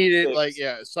 you need it. Like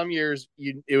some years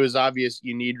it was obvious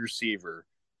you need receiver.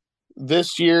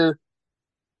 This year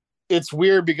it's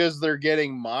weird because they're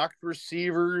getting mocked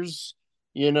receivers,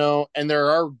 and there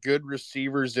are good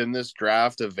receivers in this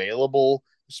draft available,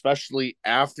 especially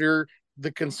after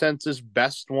the consensus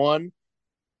best one.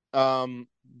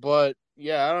 But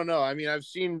yeah, I don't know. I mean, I've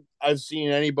seen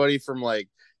anybody from like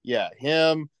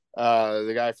him,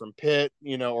 the guy from Pitt,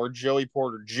 or Joey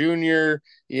Porter Jr.,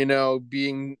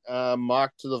 being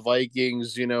mocked to the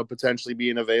Vikings, potentially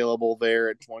being available there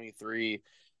at 23.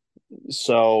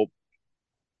 So,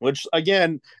 which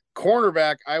again,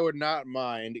 cornerback, I would not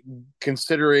mind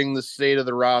considering the state of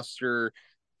the roster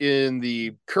in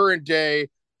the current day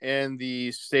and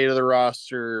the state of the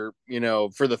roster,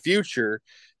 for the future.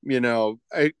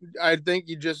 I think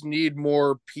you just need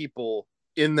more people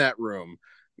in that room,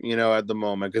 at the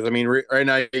moment. Because I mean, right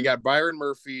now you got Byron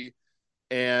Murphy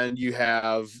and you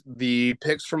have the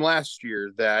picks from last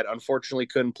year that unfortunately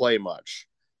couldn't play much.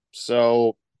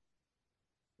 So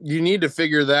you need to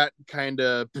figure that kind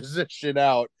of position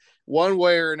out one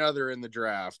way or another in the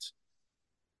draft.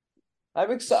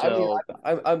 I'm excited. I mean,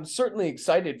 So, I'm certainly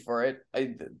excited for it.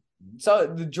 So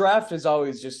the draft is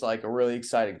always just like a really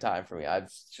exciting time for me. I've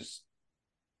just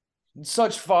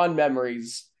such fond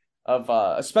memories of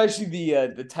especially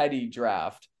the Teddy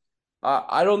draft.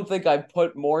 I don't think I've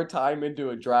put more time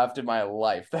into a draft in my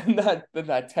life than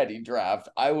that Teddy draft.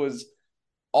 I was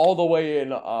all the way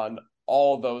in on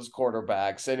all those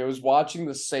quarterbacks, and it was watching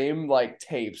the same like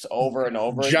tapes over and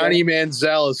over again. Johnny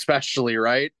Manziel, especially,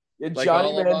 right? And Like Johnny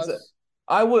all of Man's us.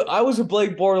 I was a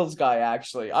Blake Bortles guy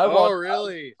actually. Oh,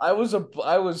 really? I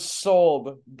was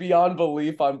sold beyond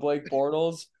belief on Blake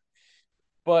Bortles,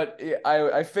 but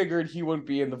I figured he wouldn't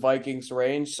be in the Vikings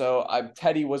range, so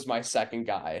Teddy was my second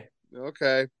guy.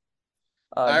 Okay.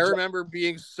 Uh, I remember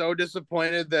being so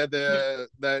disappointed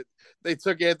that they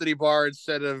took Anthony Barr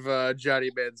instead of Johnny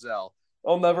Manziel.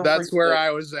 I'll never That's forget where it.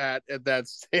 I was at that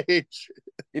stage.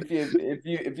 If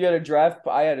you had a draft,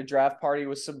 I had a draft party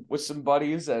with some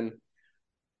buddies, and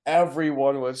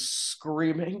everyone was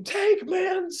screaming, "Take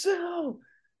Mansell!"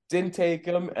 Didn't take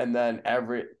him, and then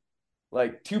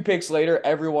like two picks later,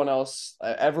 everyone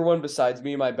besides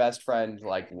me and my best friend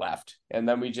like left, and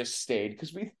then we just stayed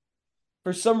because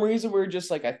for some reason we were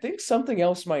just like, I think something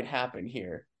else might happen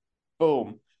here.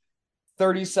 Boom.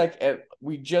 30-second.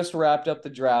 We just wrapped up the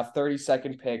draft.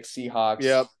 30-second pick, Seahawks.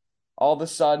 Yep. All of a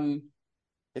sudden,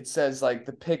 it says like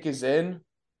the pick is in,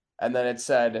 and then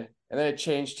it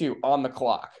changed to on the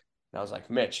clock. And I was like,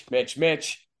 Mitch,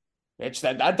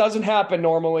 that doesn't happen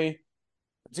normally.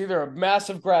 It's either a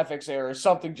massive graphics error or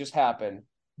something just happened.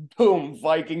 Boom,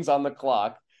 Vikings on the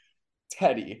clock.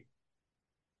 Teddy.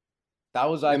 That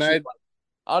was And actually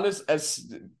I honest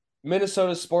as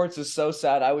Minnesota sports is so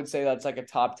sad. I would say that's like a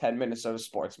top 10 Minnesota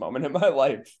sports moment in my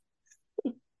life.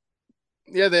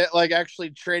 they like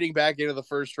actually trading back into the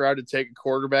first round to take a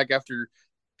quarterback after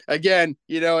again,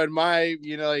 in my,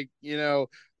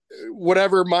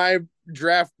 whatever my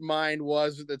draft mind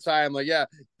was at the time, like, yeah,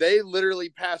 they literally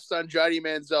passed on Johnny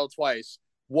Manziel twice.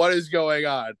 What is going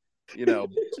on? You know,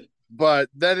 but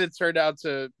then it turned out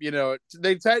to,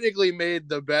 they technically made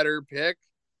the better pick.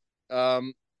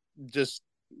 Um, just,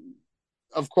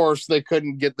 of course, they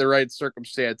couldn't get the right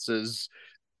circumstances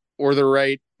or the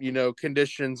right,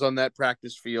 conditions on that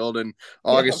practice field in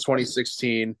Yeah. August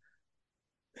 2016.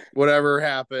 Whatever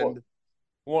happened,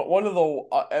 One of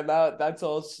the and that's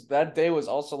also that day was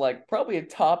also like probably a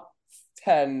top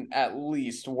 10 at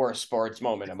least worst sports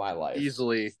moment in my life.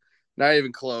 easily, not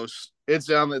even close. It's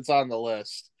on the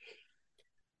list,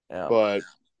 Yeah. but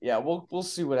Yeah, we'll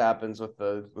see what happens with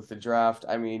the draft.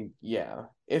 I mean, yeah.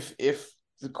 If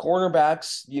the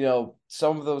cornerbacks,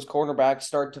 some of those cornerbacks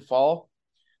start to fall,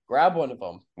 grab one of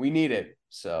them. We need it.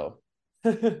 So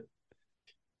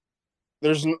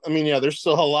there's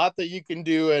still a lot that you can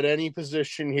do at any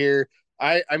position here.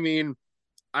 I mean,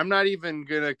 I'm not even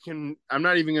gonna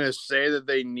say that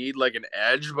they need like an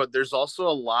edge, but there's also a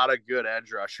lot of good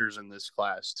edge rushers in this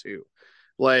class too.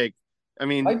 Like, I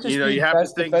mean, might just you be have to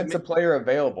best think. defensive player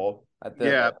available Yeah, at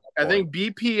that I point. think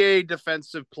BPA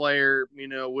defensive player,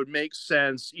 would make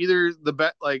sense. Either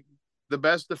the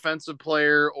best defensive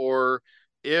player, or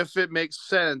if it makes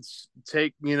sense,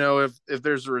 take if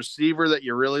there's a receiver that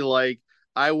you really like,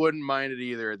 I wouldn't mind it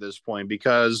either at this point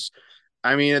because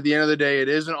I mean at the end of the day, it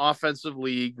is an offensive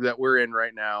league that we're in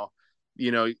right now.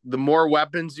 The more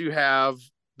weapons you have,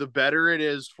 the better it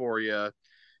is for you.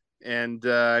 And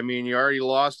I mean, you already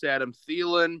lost Adam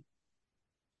Thielen.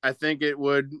 I think it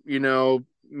would,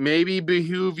 maybe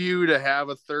behoove you to have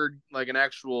a third, like an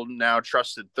actual now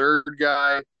trusted third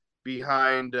guy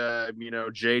behind,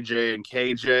 JJ and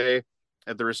KJ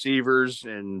at the receivers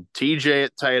and TJ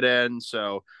at tight end.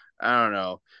 So I don't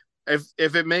know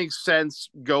if it makes sense,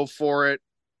 go for it.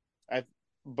 I,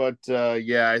 but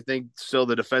yeah, I think still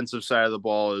the defensive side of the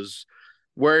ball is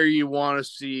where you want to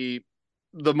see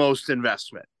the most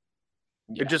investment.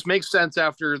 It Yeah. just makes sense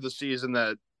after the season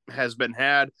that has been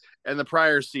had and the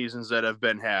prior seasons that have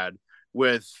been had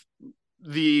with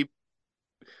the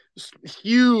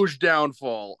huge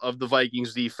downfall of the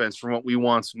Vikings defense from what we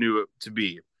once knew it to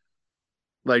be.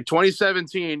 Like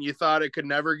 2017, you thought it could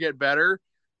never get better,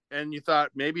 and you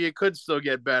thought maybe it could still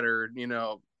get better,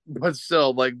 but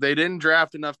still, like they didn't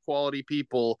draft enough quality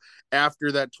people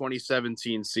after that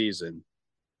 2017 season.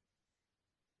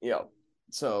 Yep.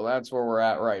 So that's where we're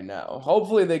at right now.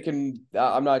 Hopefully they can.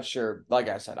 I'm not sure. Like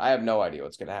I said, I have no idea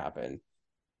what's going to happen.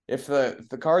 If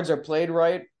the cards are played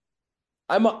right,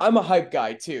 I'm a hype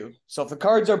guy too. So if the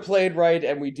cards are played right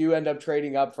and we do end up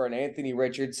trading up for an Anthony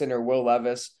Richardson or Will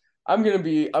Levis, I'm gonna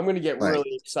get Right.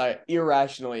 really excited,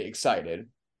 irrationally excited,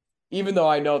 even though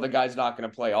I know the guy's not gonna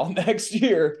play all next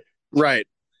year. Right.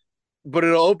 But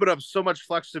it'll open up so much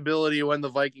flexibility when the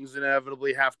Vikings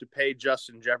inevitably have to pay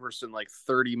Justin Jefferson like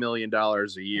 $30 million a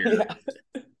year. Yeah,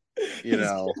 You he's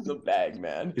know, in the bag,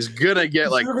 man. he's gonna get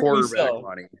like Deservingly quarterback so.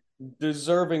 money.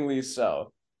 Deservingly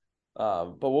so.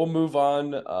 But we'll move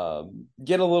on.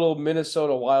 Get a little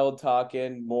Minnesota Wild talk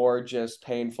in, more just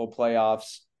painful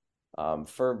playoffs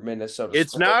for Minnesota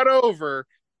It's sports. not over,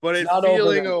 but It's it's not over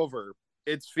feeling them. over.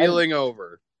 It's And feeling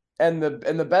over.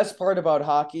 the best part about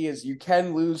hockey is you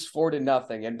can lose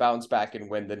 4-0 and bounce back and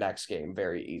win the next game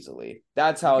very easily.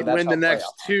 That's You how can that's win how the playoff next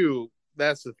hockey. two.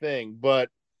 That's the thing. But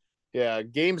yeah,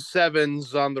 game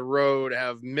sevens on the road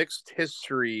have mixed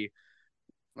history,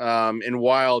 in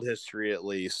wild history at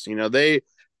least. To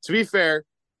be fair,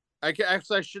 I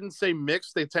shouldn't say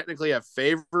mixed. They technically have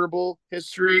favorable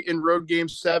history in road game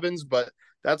sevens, but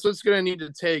that's what's going to need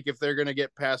to take if they're going to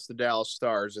get past the Dallas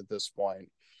Stars at this point.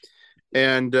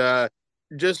 And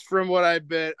just from what I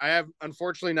have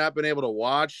unfortunately not been able to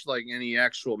watch like any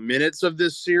actual minutes of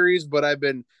this series, but I've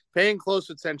been paying close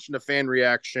attention to fan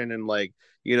reaction and like,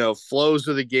 flows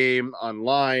of the game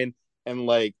online. And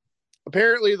like,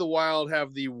 apparently the Wild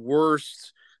have the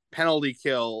worst penalty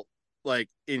kill like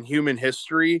in human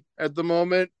history at the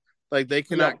moment. Like they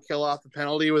cannot Yep. kill off the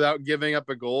penalty without giving up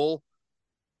a goal.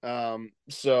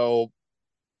 So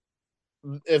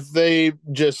if they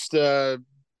just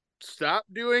stop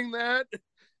doing that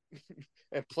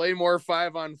and play more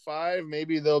 5-on-5,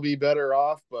 maybe they'll be better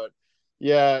off. But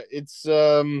yeah, it's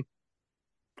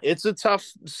a tough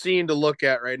scene to look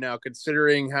at right now,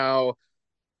 considering how,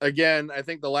 again, I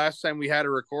think the last time we had a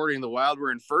recording, the Wild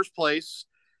were in first place,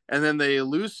 and then they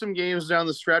lose some games down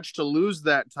the stretch to lose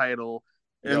that title,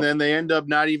 and Yep. then they end up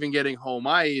not even getting home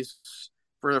ice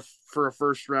for a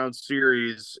first round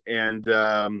series. And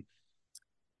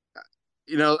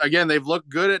again, they've looked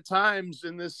good at times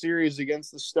in this series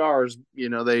against the Stars.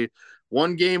 They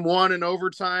won game one in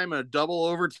overtime, a double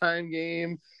overtime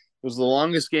game. It was the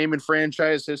longest game in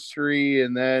franchise history.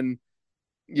 And then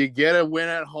you get a win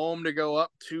at home to go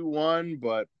up 2-1.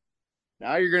 But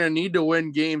now you're going to need to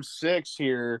win game six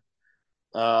here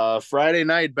Friday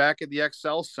night back at the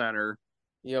XL Center.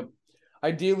 Yep.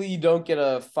 Ideally, you don't get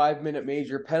a 5-minute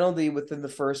major penalty within the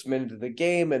first minute of the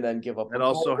game and then give up a That goal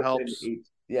also within helps. eight.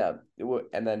 Yeah,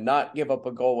 and then not give up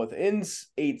a goal within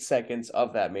 8 seconds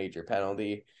of that major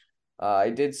penalty. I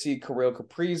did see Kirill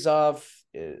Kaprizov.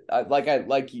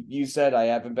 Like you said, I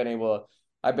haven't been able to.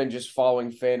 I've been just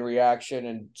following fan reaction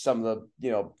and some of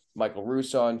the Michael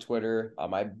Russo on Twitter.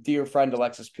 My dear friend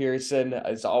Alexis Pearson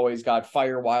has always got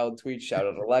fire wild tweets. Shout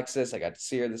out Alexis. I got to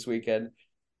see her this weekend.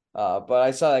 But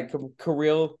I saw that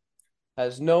Kirill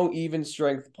has no even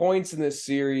strength points in this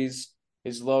series.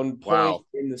 His lone point Wow.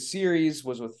 in the series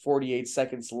was with 48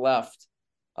 seconds left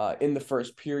in the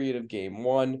first period of game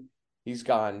one. He's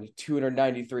gone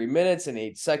 293 minutes and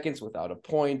 8 seconds without a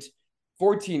point,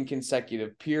 14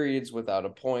 consecutive periods without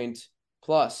a point,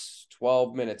 plus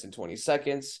 12 minutes and 20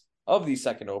 seconds of the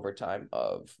second overtime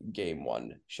of game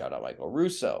one. Shout out Michael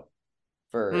Russo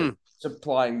for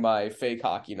supplying my fake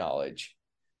hockey knowledge.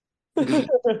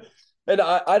 And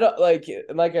I don't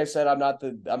like I said,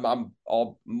 I'm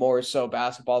all more so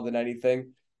basketball than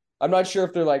anything. I'm not sure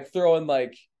if they're like throwing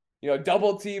like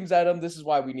double teams at him. This is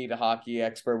why we need a hockey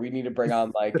expert. We need to bring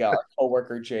on like our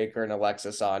coworker Jake or an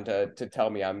Alexis on to tell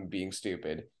me I'm being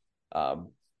stupid. But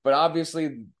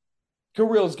obviously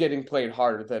Kirill's getting played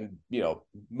harder than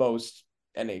most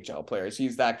NHL players.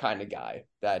 He's that kind of guy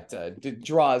that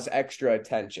draws extra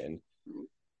attention.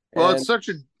 Well, And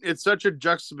it's such a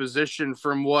juxtaposition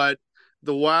from what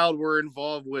the Wild were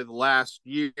involved with last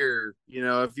year.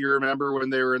 If you remember when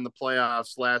they were in the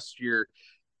playoffs last year,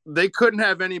 they couldn't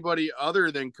have anybody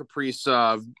other than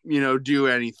Kaprizov, do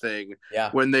anything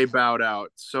yeah, when they bowed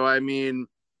out. So I mean,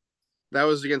 that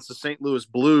was against the St. Louis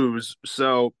Blues.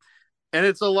 So And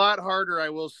it's a lot harder, I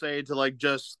will say, to like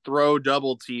just throw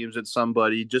double teams at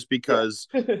somebody just Yeah. because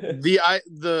A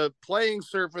the playing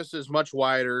surface is much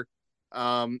wider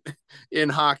um, in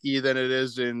hockey than it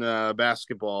is in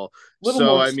basketball. little So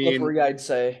more slippery, I'd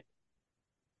say.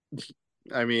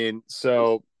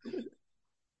 so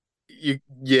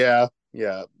yeah.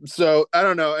 So I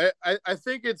don't know. I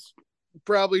think it's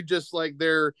probably just like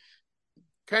they're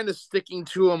kind of sticking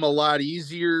to them a lot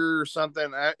easier or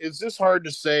something. It's just hard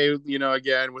to say,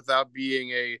 again, without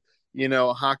being a,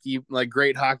 hockey, like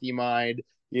great hockey mind,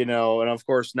 and of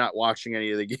course not watching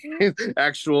any of the game,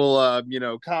 actual,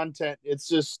 content. It's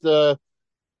just, it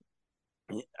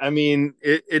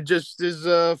just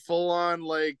is full on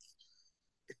like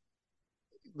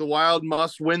the Wild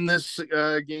must win this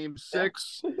game Yeah.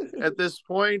 6 at this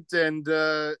point, and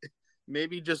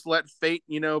maybe just let fate,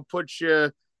 put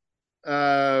you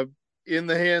uh, in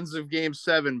the hands of game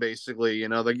 7, basically.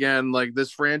 Again, like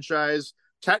this franchise,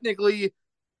 technically,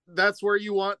 that's where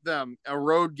you want them, a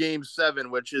road game 7,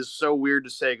 which is so weird to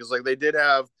say because like they did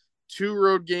have 2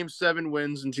 road game 7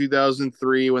 wins in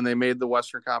 2003 when they made the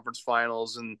Western Conference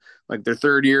Finals and like their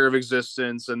third year of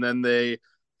existence, and then they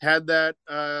had that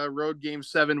road game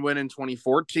 7 win in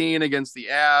 2014 against the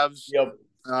Avs, Yep.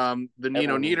 the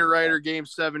Nino Everyone remembers that. Niederreiter game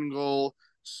 7 goal.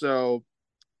 So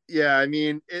yeah,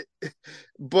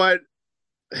 but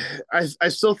I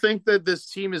still think that this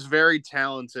team is very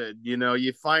talented.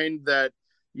 You find that,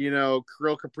 Kirill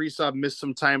Kaprizov missed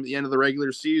some time at the end of the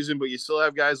regular season, but you still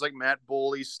have guys like Matt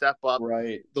Boley step up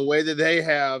Right. the way that they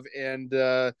have. And,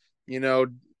 you know,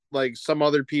 like some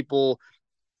other people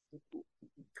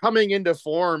coming into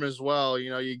form as well.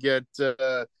 You get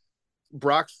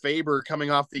Brock Faber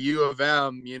coming off the U of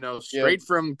M, Yep. straight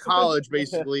from college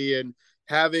basically, and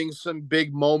having some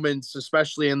big moments,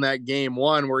 especially in that game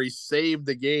 1 where he saved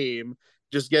the game,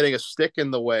 just getting a stick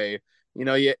in the way.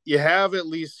 You have at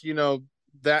least,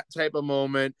 that type of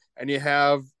moment, and you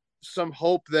have some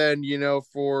hope then,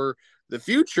 for the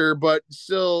future, but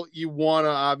still you want to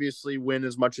obviously win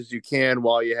as much as you can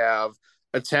while you have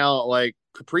a talent like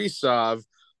Kaprizov,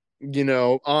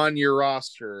 on your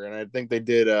roster. And I think they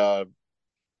did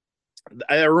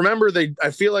I remember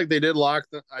I feel like they did I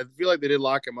feel like they did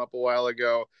lock him up a while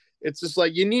ago. It's just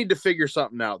like you need to figure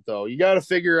something out though. You got to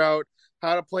figure out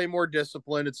how to play more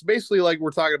disciplined. It's basically like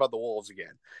we're talking about the Wolves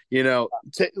again.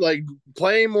 Like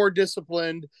playing more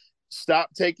disciplined, stop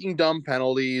taking dumb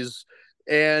penalties,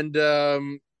 and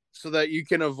so that you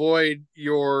can avoid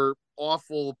your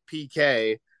awful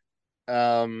PK,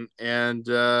 and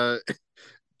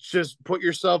just put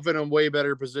yourself in a way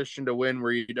better position to win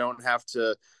where you don't have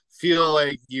to feel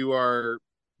like you are,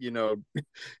 you know,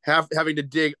 having to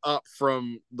dig up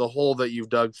from the hole that you've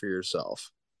dug for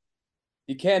yourself.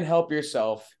 You can't help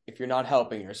yourself if you're not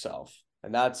helping yourself.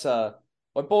 And that's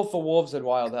what both the Wolves and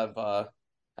Wild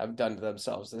have done to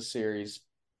themselves this series.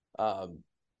 Um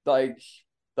like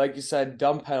like you said,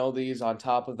 dumb penalties on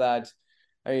top of that.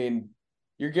 I mean,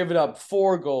 you're giving up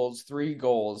 4 goals, 3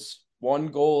 goals, 1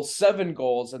 goal, 7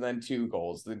 goals, and then 2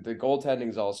 goals. The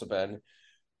goaltending's also been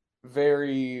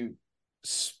very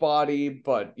spotty,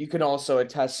 but you can also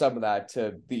attest some of that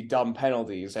to the dumb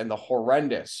penalties and the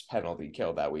horrendous penalty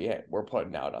kill that we're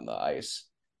putting out on the ice.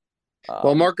 Well,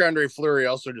 Um, Marc-Andre Fleury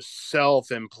also just self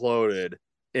imploded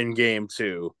in game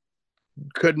 2.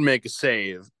 Couldn't make a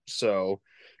save. So,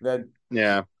 that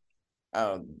yeah.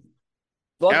 um,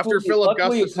 After luckily, Philip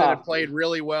luckily it's Gustafson had played hockey.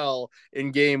 really well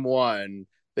in game 1,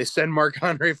 they send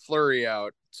Marc-Andre Fleury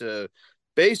out to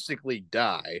basically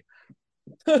die.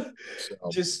 So,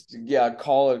 Just yeah,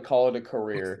 call it a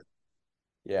career.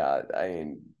 Yeah, I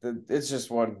mean, it's just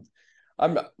one.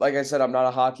 I'm like I said, I'm not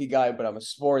a hockey guy, but I'm a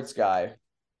sports guy,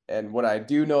 and what I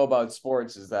do know about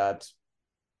sports is that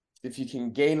if you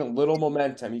can gain a little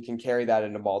momentum, you can carry that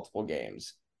into multiple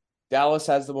games. Dallas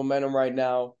has the momentum right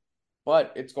now,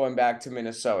 but it's going back to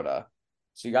Minnesota.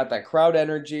 So you got that crowd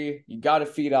energy. You got to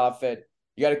feed off it.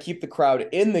 You got to keep the crowd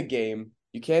in the game.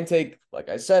 You can't take, like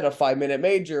I said, a 5 minute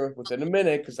major within a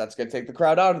minute because that's going to take the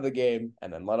crowd out of the game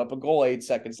and then let up a goal 8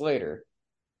 seconds later.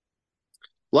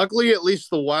 luckily, at least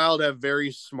the Wild have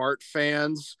very smart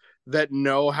fans that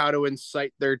know how to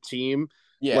incite their team.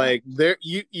 Yeah, Like there,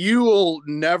 you will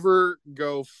never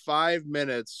go 5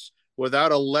 minutes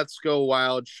without a "Let's Go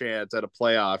Wild" chant at a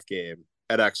playoff game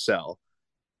at XL.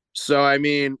 So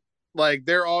like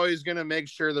they're always going to make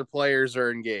sure their players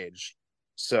are engaged.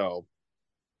 So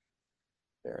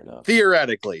fair enough.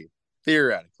 theoretically.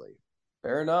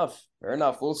 Fair enough. Fair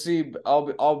enough. We'll see.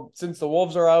 I'll since the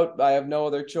Wolves are out, I have no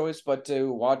other choice but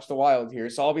to watch the Wild here.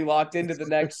 So I'll be locked into the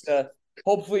next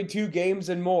hopefully 2 games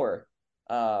and more.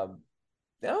 Now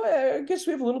I guess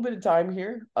we have a little bit of time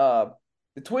here.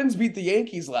 The Twins beat the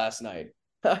Yankees last night.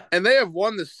 And they have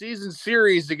won the season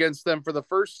series against them for the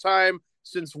first time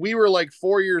since we were like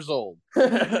 4 years old.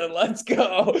 Let's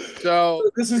go. So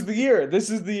This is the year. This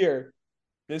is the year.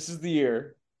 This is the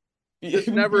yeyear. this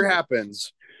never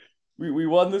happens. We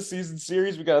won the season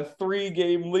series. We got a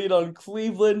 3-game lead on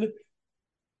Cleveland.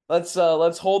 Let's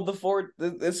hold the fort.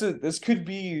 This could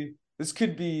be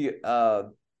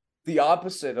the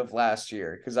opposite of last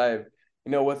year, because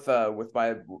with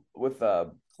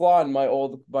Klon, my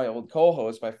old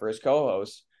co-host, my first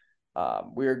co-host,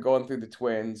 we were going through the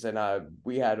Twins, and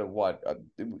we had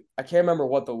I can't remember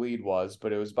what the lead was,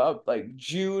 but it was about like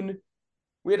June.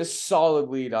 We had a solid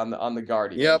lead on the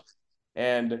Guardians. Yep.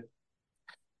 And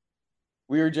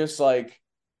we were just like,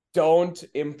 don't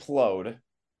implode.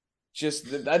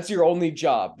 Just that's your only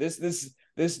job. This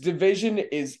division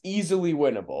is easily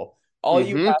winnable. All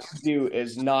you have to do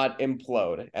is not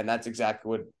implode, and that's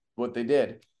exactly what they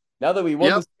did. Now that we won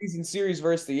the season series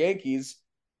versus the Yankees,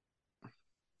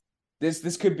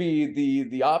 this could be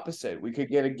the opposite. We could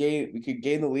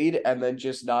gain the lead and then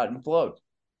just not implode.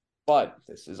 But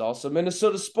this is also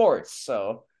Minnesota sports,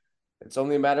 so it's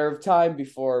only a matter of time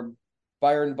before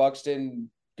Byron Buxton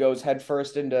goes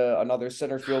headfirst into another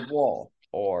center field wall.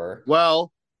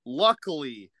 Well,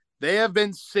 luckily, they have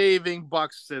been saving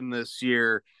Buxton this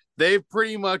year. They've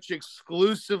pretty much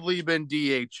exclusively been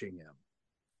DHing him.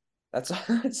 That's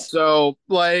so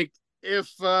like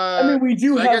if I mean, we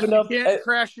do have enough. You can't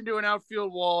crash into an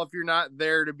outfield wall if you're not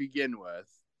there to begin with,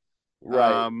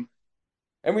 right?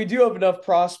 And we do have enough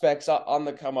prospects on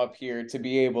the come up here to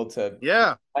be able to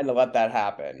kind of let that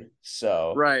happen.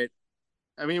 So right.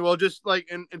 I mean, well, just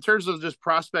like in terms of just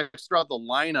prospects throughout the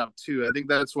lineup too, I think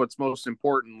that's what's most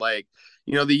important. Like,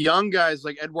 the young guys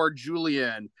like Edouard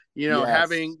Julien,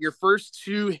 having your first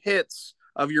 2 hits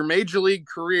of your major league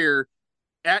career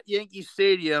at Yankee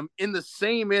Stadium in the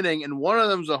same inning, and one of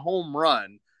them's a home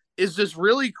run, is just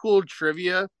really cool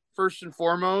trivia, first and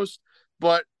foremost.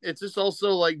 But it's just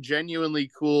also like genuinely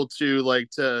cool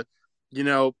to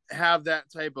have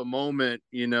that type of moment,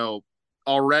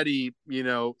 already,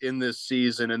 in this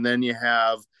season. And then you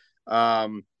have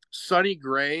Sonny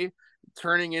Gray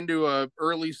turning into a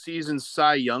early season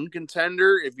Cy Young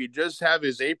contender. If you just have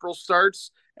his April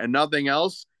starts and nothing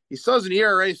else, he still has an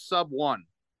ERA sub-1.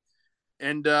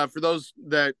 And for those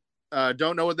that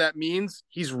don't know what that means,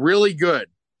 he's really good.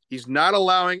 He's not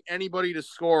allowing anybody to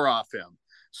score off him.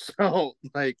 So,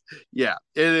 it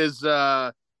is.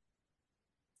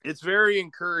 It's very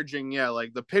encouraging. Yeah,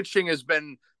 like the pitching has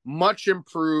been much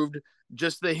improved.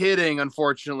 Just the hitting,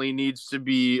 unfortunately, needs to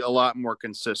be a lot more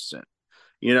consistent.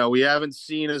 We haven't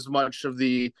seen as much of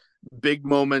the big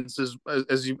moments as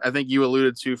I think you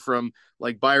alluded to from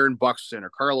like Byron Buxton or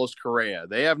Carlos Correa.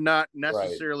 They have not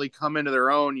necessarily come into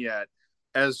their own yet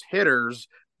as hitters,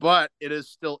 but it is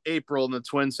still April and the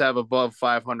Twins have above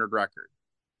 500 record,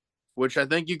 which I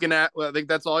think I think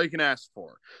that's all you can ask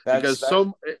for.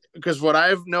 Because what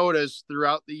I've noticed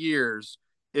throughout the years,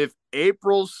 if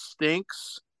April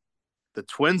stinks, the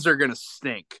Twins are going to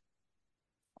stink.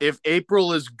 If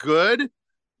April is good,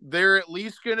 they're at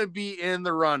least going to be in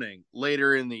the running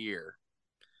later in the year.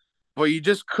 But you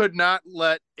just could not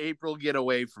let April get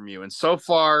away from you. And so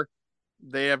far,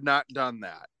 they have not done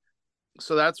that.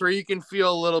 So that's where you can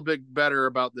feel a little bit better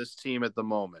about this team at the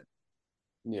moment.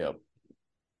 Yep.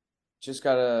 Just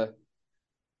gotta.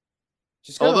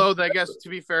 Although, I guess, to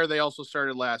be fair, they also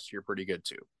started last year pretty good,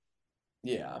 too.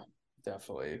 Yeah,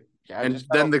 definitely. Yeah, and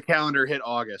then the calendar hit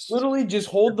August. Literally just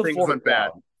hold the fort down.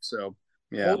 Bad. So,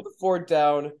 yeah. Hold the fort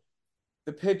down.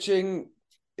 The pitching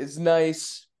is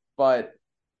nice, but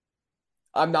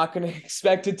I'm not going to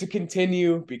expect it to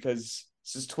continue because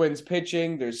this is Twins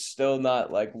pitching. There's still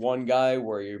not like one guy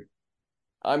where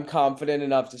I'm confident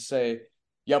enough to say,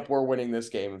 yep, we're winning this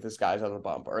game if this guy's on the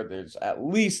bump, or there's at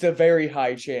least a very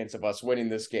high chance of us winning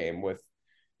this game with,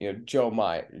 Joe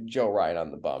Ryan on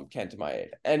the bump, Kent Maeda,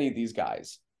 any of these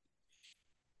guys.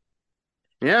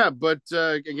 Yeah, but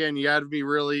again, you got to be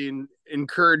really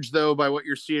encouraged though by what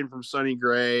you're seeing from Sonny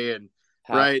Gray and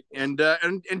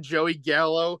Joey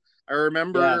Gallo. I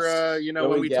remember,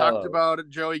 when we talked about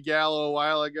Joey Gallo a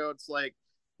while ago, it's like,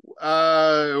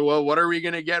 well, what are we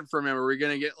gonna get from him? Are we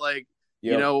gonna get like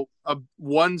a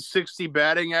 160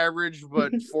 batting average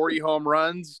but 40 home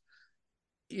runs?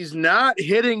 He's not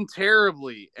hitting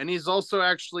terribly, and he's also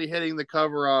actually hitting the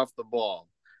cover off the ball.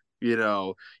 He hit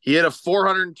a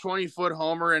 420-foot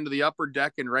homer into the upper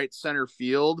deck in right center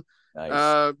field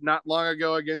not long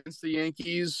ago against the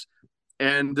Yankees.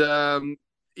 And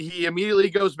he immediately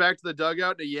goes back to the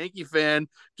dugout, and a Yankee fan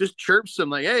just chirps him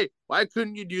like, "Hey, why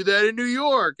couldn't you do that in New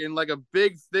York?" And like a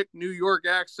big, thick New York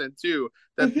accent too,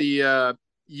 that the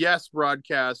Yes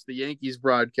broadcast, the Yankees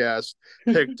broadcast,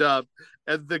 picked up,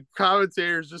 and the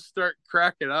commentators just start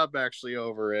cracking up actually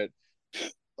over it.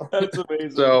 That's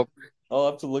amazing. So, I'll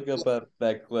have to look up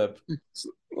that clip.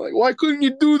 like, why couldn't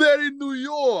you do that in New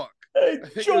York? Hey, I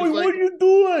think it Joey, was what like are you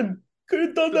doing? Could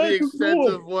have done to that the in extent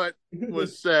New of what York.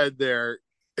 was said there.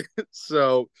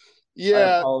 So, I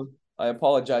yeah, I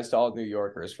apologize to all New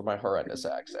Yorkers for my horrendous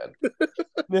accent.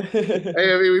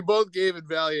 hey, I mean, we both gave it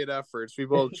valiant efforts. We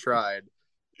both tried.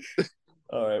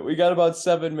 All right, we got about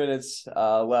 7 minutes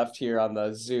left here on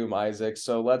the Zoom, Isaac.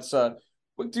 So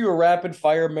we'll do a rapid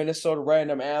fire Minnesota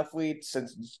random athlete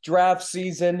since it's draft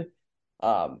season.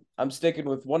 I'm sticking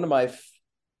with one of my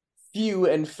few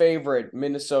and favorite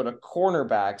Minnesota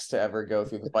cornerbacks to ever go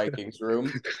through the Vikings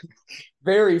room.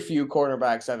 Very few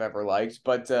cornerbacks I've ever liked,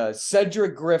 but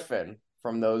Cedric Griffin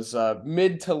from those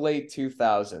mid to late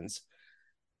 2000s.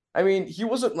 I mean, he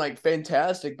wasn't like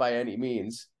fantastic by any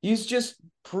means. He's just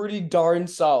pretty darn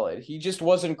solid. He just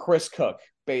wasn't Chris Cook,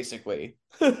 basically.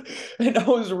 And I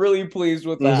was really pleased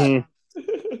with that.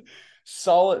 Mm-hmm.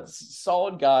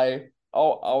 Solid guy.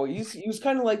 He was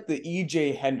kind of like the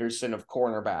EJ Henderson of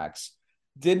cornerbacks.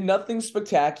 Did nothing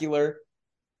spectacular.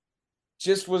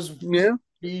 Just was Yeah.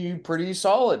 pretty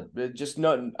solid. Just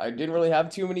nothing. I didn't really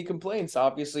have too many complaints.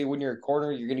 Obviously, when you're a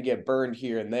corner, you're gonna get burned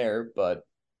here and there, but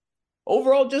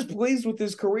overall, just pleased with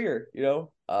his career.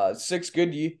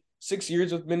 6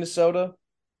 years with Minnesota.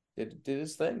 Did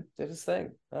his thing. Did his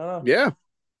thing. I don't know. Yeah.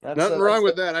 Nothing That's wrong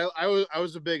with that. I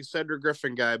was a big Cedric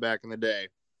Griffin guy back in the day.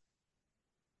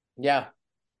 yeah.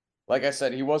 Like I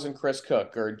said, he wasn't Chris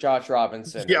Cook or Josh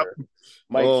Robinson Yep. or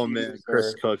Mike Oh man, Hughes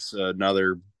Chris or Cook's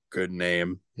another good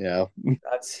name. Yeah.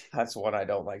 that's one I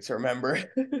don't like to remember.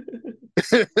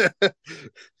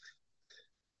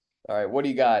 All right, what do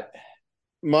you got?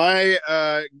 my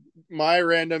my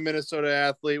random Minnesota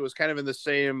athlete was kind of in the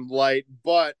same light,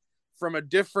 but from a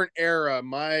different era.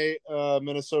 My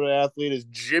Minnesota athlete is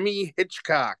Jimmy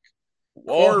Hitchcock,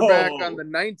 cornerback on Whoa. the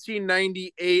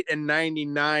 1998 and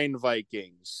 99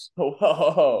 Vikings.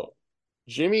 Whoa.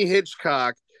 Jimmy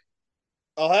Hitchcock,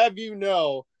 I'll have you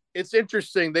know, it's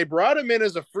interesting. They brought him in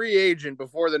as a free agent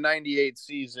before the 98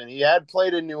 season. He had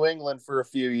played in New England for a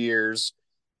few years,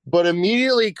 but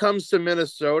immediately comes to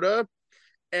Minnesota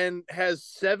and has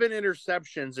 7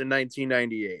 interceptions in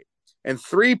 1998 and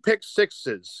 3 pick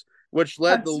sixes, which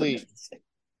led the That's league. amazing.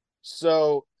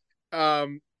 So, See,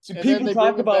 and then people they bring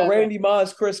talk him about back. Randy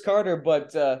Moss, Chris Carter,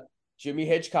 but Jimmy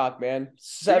Hitchcock, man,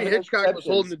 Jimmy 7 Hitchcock was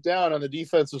holding interceptions. it down on the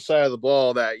defensive side of the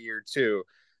ball that year too.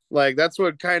 Like that's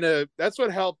what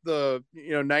helped the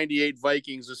 98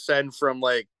 Vikings ascend from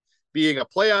like being a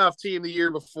playoff team the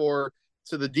year before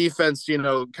to the defense,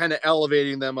 kind of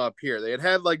elevating them up here. They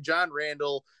had like John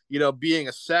Randall, being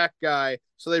a sack guy.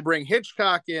 So they bring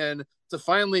Hitchcock in to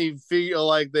finally feel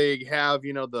like they have,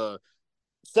 the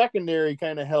secondary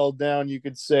kind of held down, you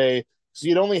could say. So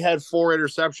he'd only had 4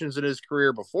 interceptions in his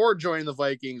career before joining the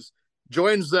Vikings,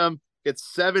 joins them,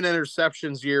 gets 7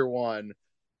 interceptions year one.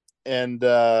 And,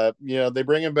 they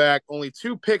bring him back, only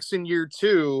 2 picks in year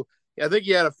 2. I think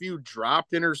he had a few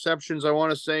dropped interceptions, I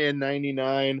want to say, in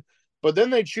 99. But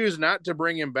then they choose not to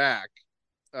bring him back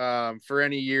for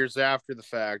any years after the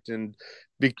fact. And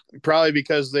probably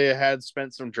because they had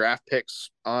spent some draft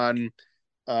picks on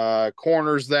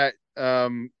corners that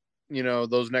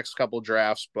those next couple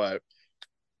drafts. But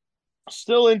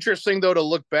still interesting though to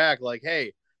look back, like,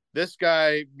 hey, this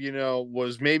guy,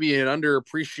 was maybe an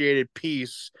underappreciated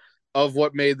piece of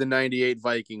what made the 98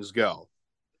 Vikings go.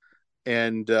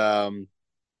 And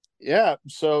yeah,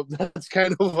 so that's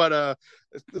kind of what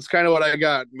I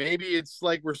got. Maybe it's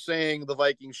like we're saying the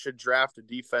Vikings should draft a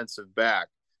defensive back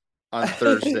on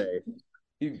Thursday.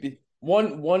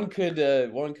 One could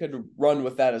run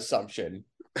with that assumption.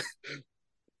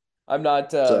 I'm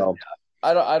not. So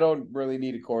I don't really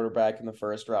need a quarterback in the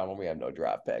first round when we have no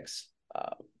draft picks.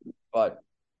 But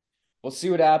we'll see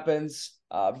what happens.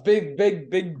 Big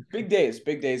days.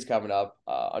 Big days coming up.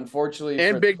 Unfortunately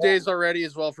and for big days already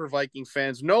as well for Viking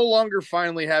fans. No longer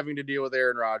finally having to deal with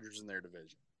Aaron Rodgers in their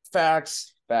division.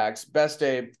 facts, best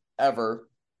day ever.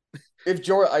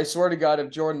 I swear to God, if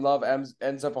Jordan Love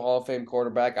ends up a Hall of Fame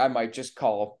quarterback, I might just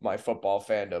call my football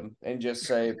fandom and just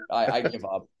say I give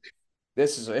up.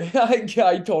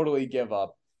 I totally give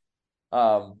up.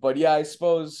 But yeah, I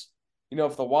suppose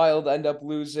if the Wild end up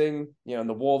losing, and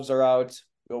the Wolves are out,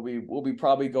 we'll be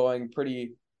probably going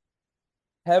pretty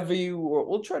heavy.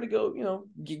 We'll try to go,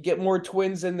 get more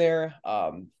Twins in there,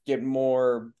 get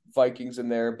more Vikings in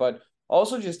there, but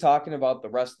Also, just talking about the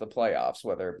rest of the playoffs,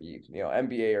 whether it be,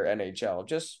 NBA or NHL,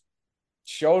 just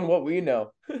showing what we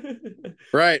know.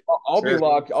 Right. I'll be Sure.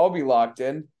 locked. I'll be locked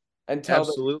in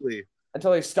Absolutely.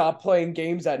 until they stop playing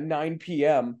games at 9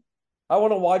 p.m. I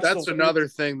want to watch That's another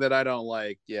thing that I don't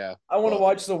like. Yeah. I want to But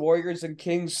watch the Warriors and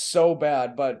Kings so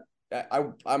bad, but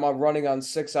I'm running on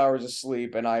 6 hours of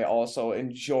sleep, and I also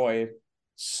enjoy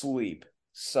sleep.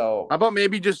 So how about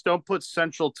maybe just don't put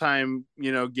Central Time,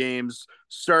 games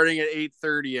starting at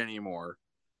 8:30 anymore?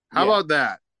 How yeah, about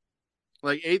that?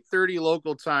 Like 8:30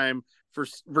 local time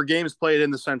for games played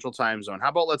in the Central Time Zone. How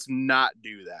about let's not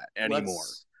do that anymore?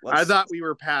 I let's thought we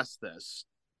were past this.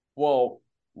 well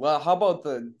how about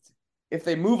if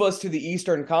they move us to the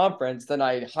Eastern Conference, then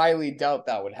I highly doubt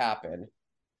that would happen.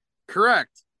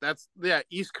 Correct.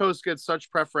 East Coast gets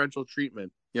such preferential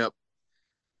treatment. Yep.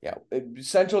 Yeah,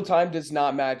 Central Time does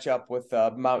not match up with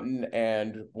Mountain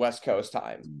and West Coast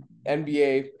time.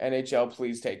 NBA, NHL,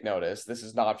 please take notice. This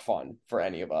is not fun for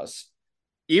any of us.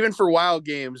 Even for wild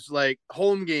games, like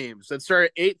home games that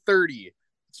start at 8:30,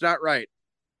 it's not right.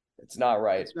 It's not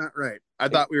right. It's not right. I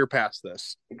thought we were past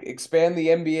this. Expand the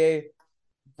NBA,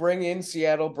 bring in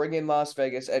Seattle, bring in Las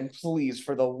Vegas, and please,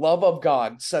 for the love of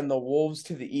God, send the Wolves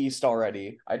to the East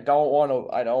already. I don't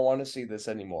want to see this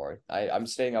anymore. I'm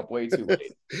staying up way too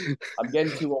late. I'm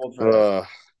getting too old for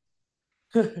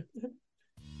this.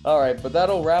 All right, but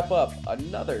that'll wrap up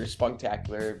another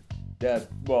spunktacular,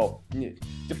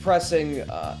 depressing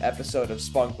episode of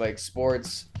Spunk Lake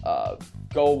Sports.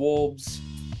 Go Wolves.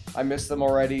 I miss them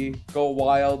already. Go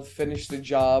Wild. Finish the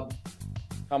job.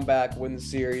 Come back, win the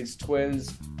series.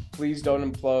 Twins, please don't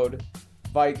implode.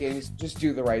 Vikings, just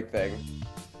do the right thing.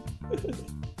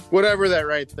 Whatever that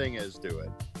right thing is, do it.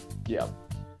 Yeah.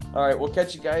 All right, we'll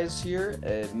catch you guys here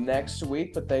next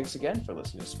week, but thanks again for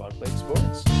listening to Spunk Lake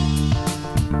Sports.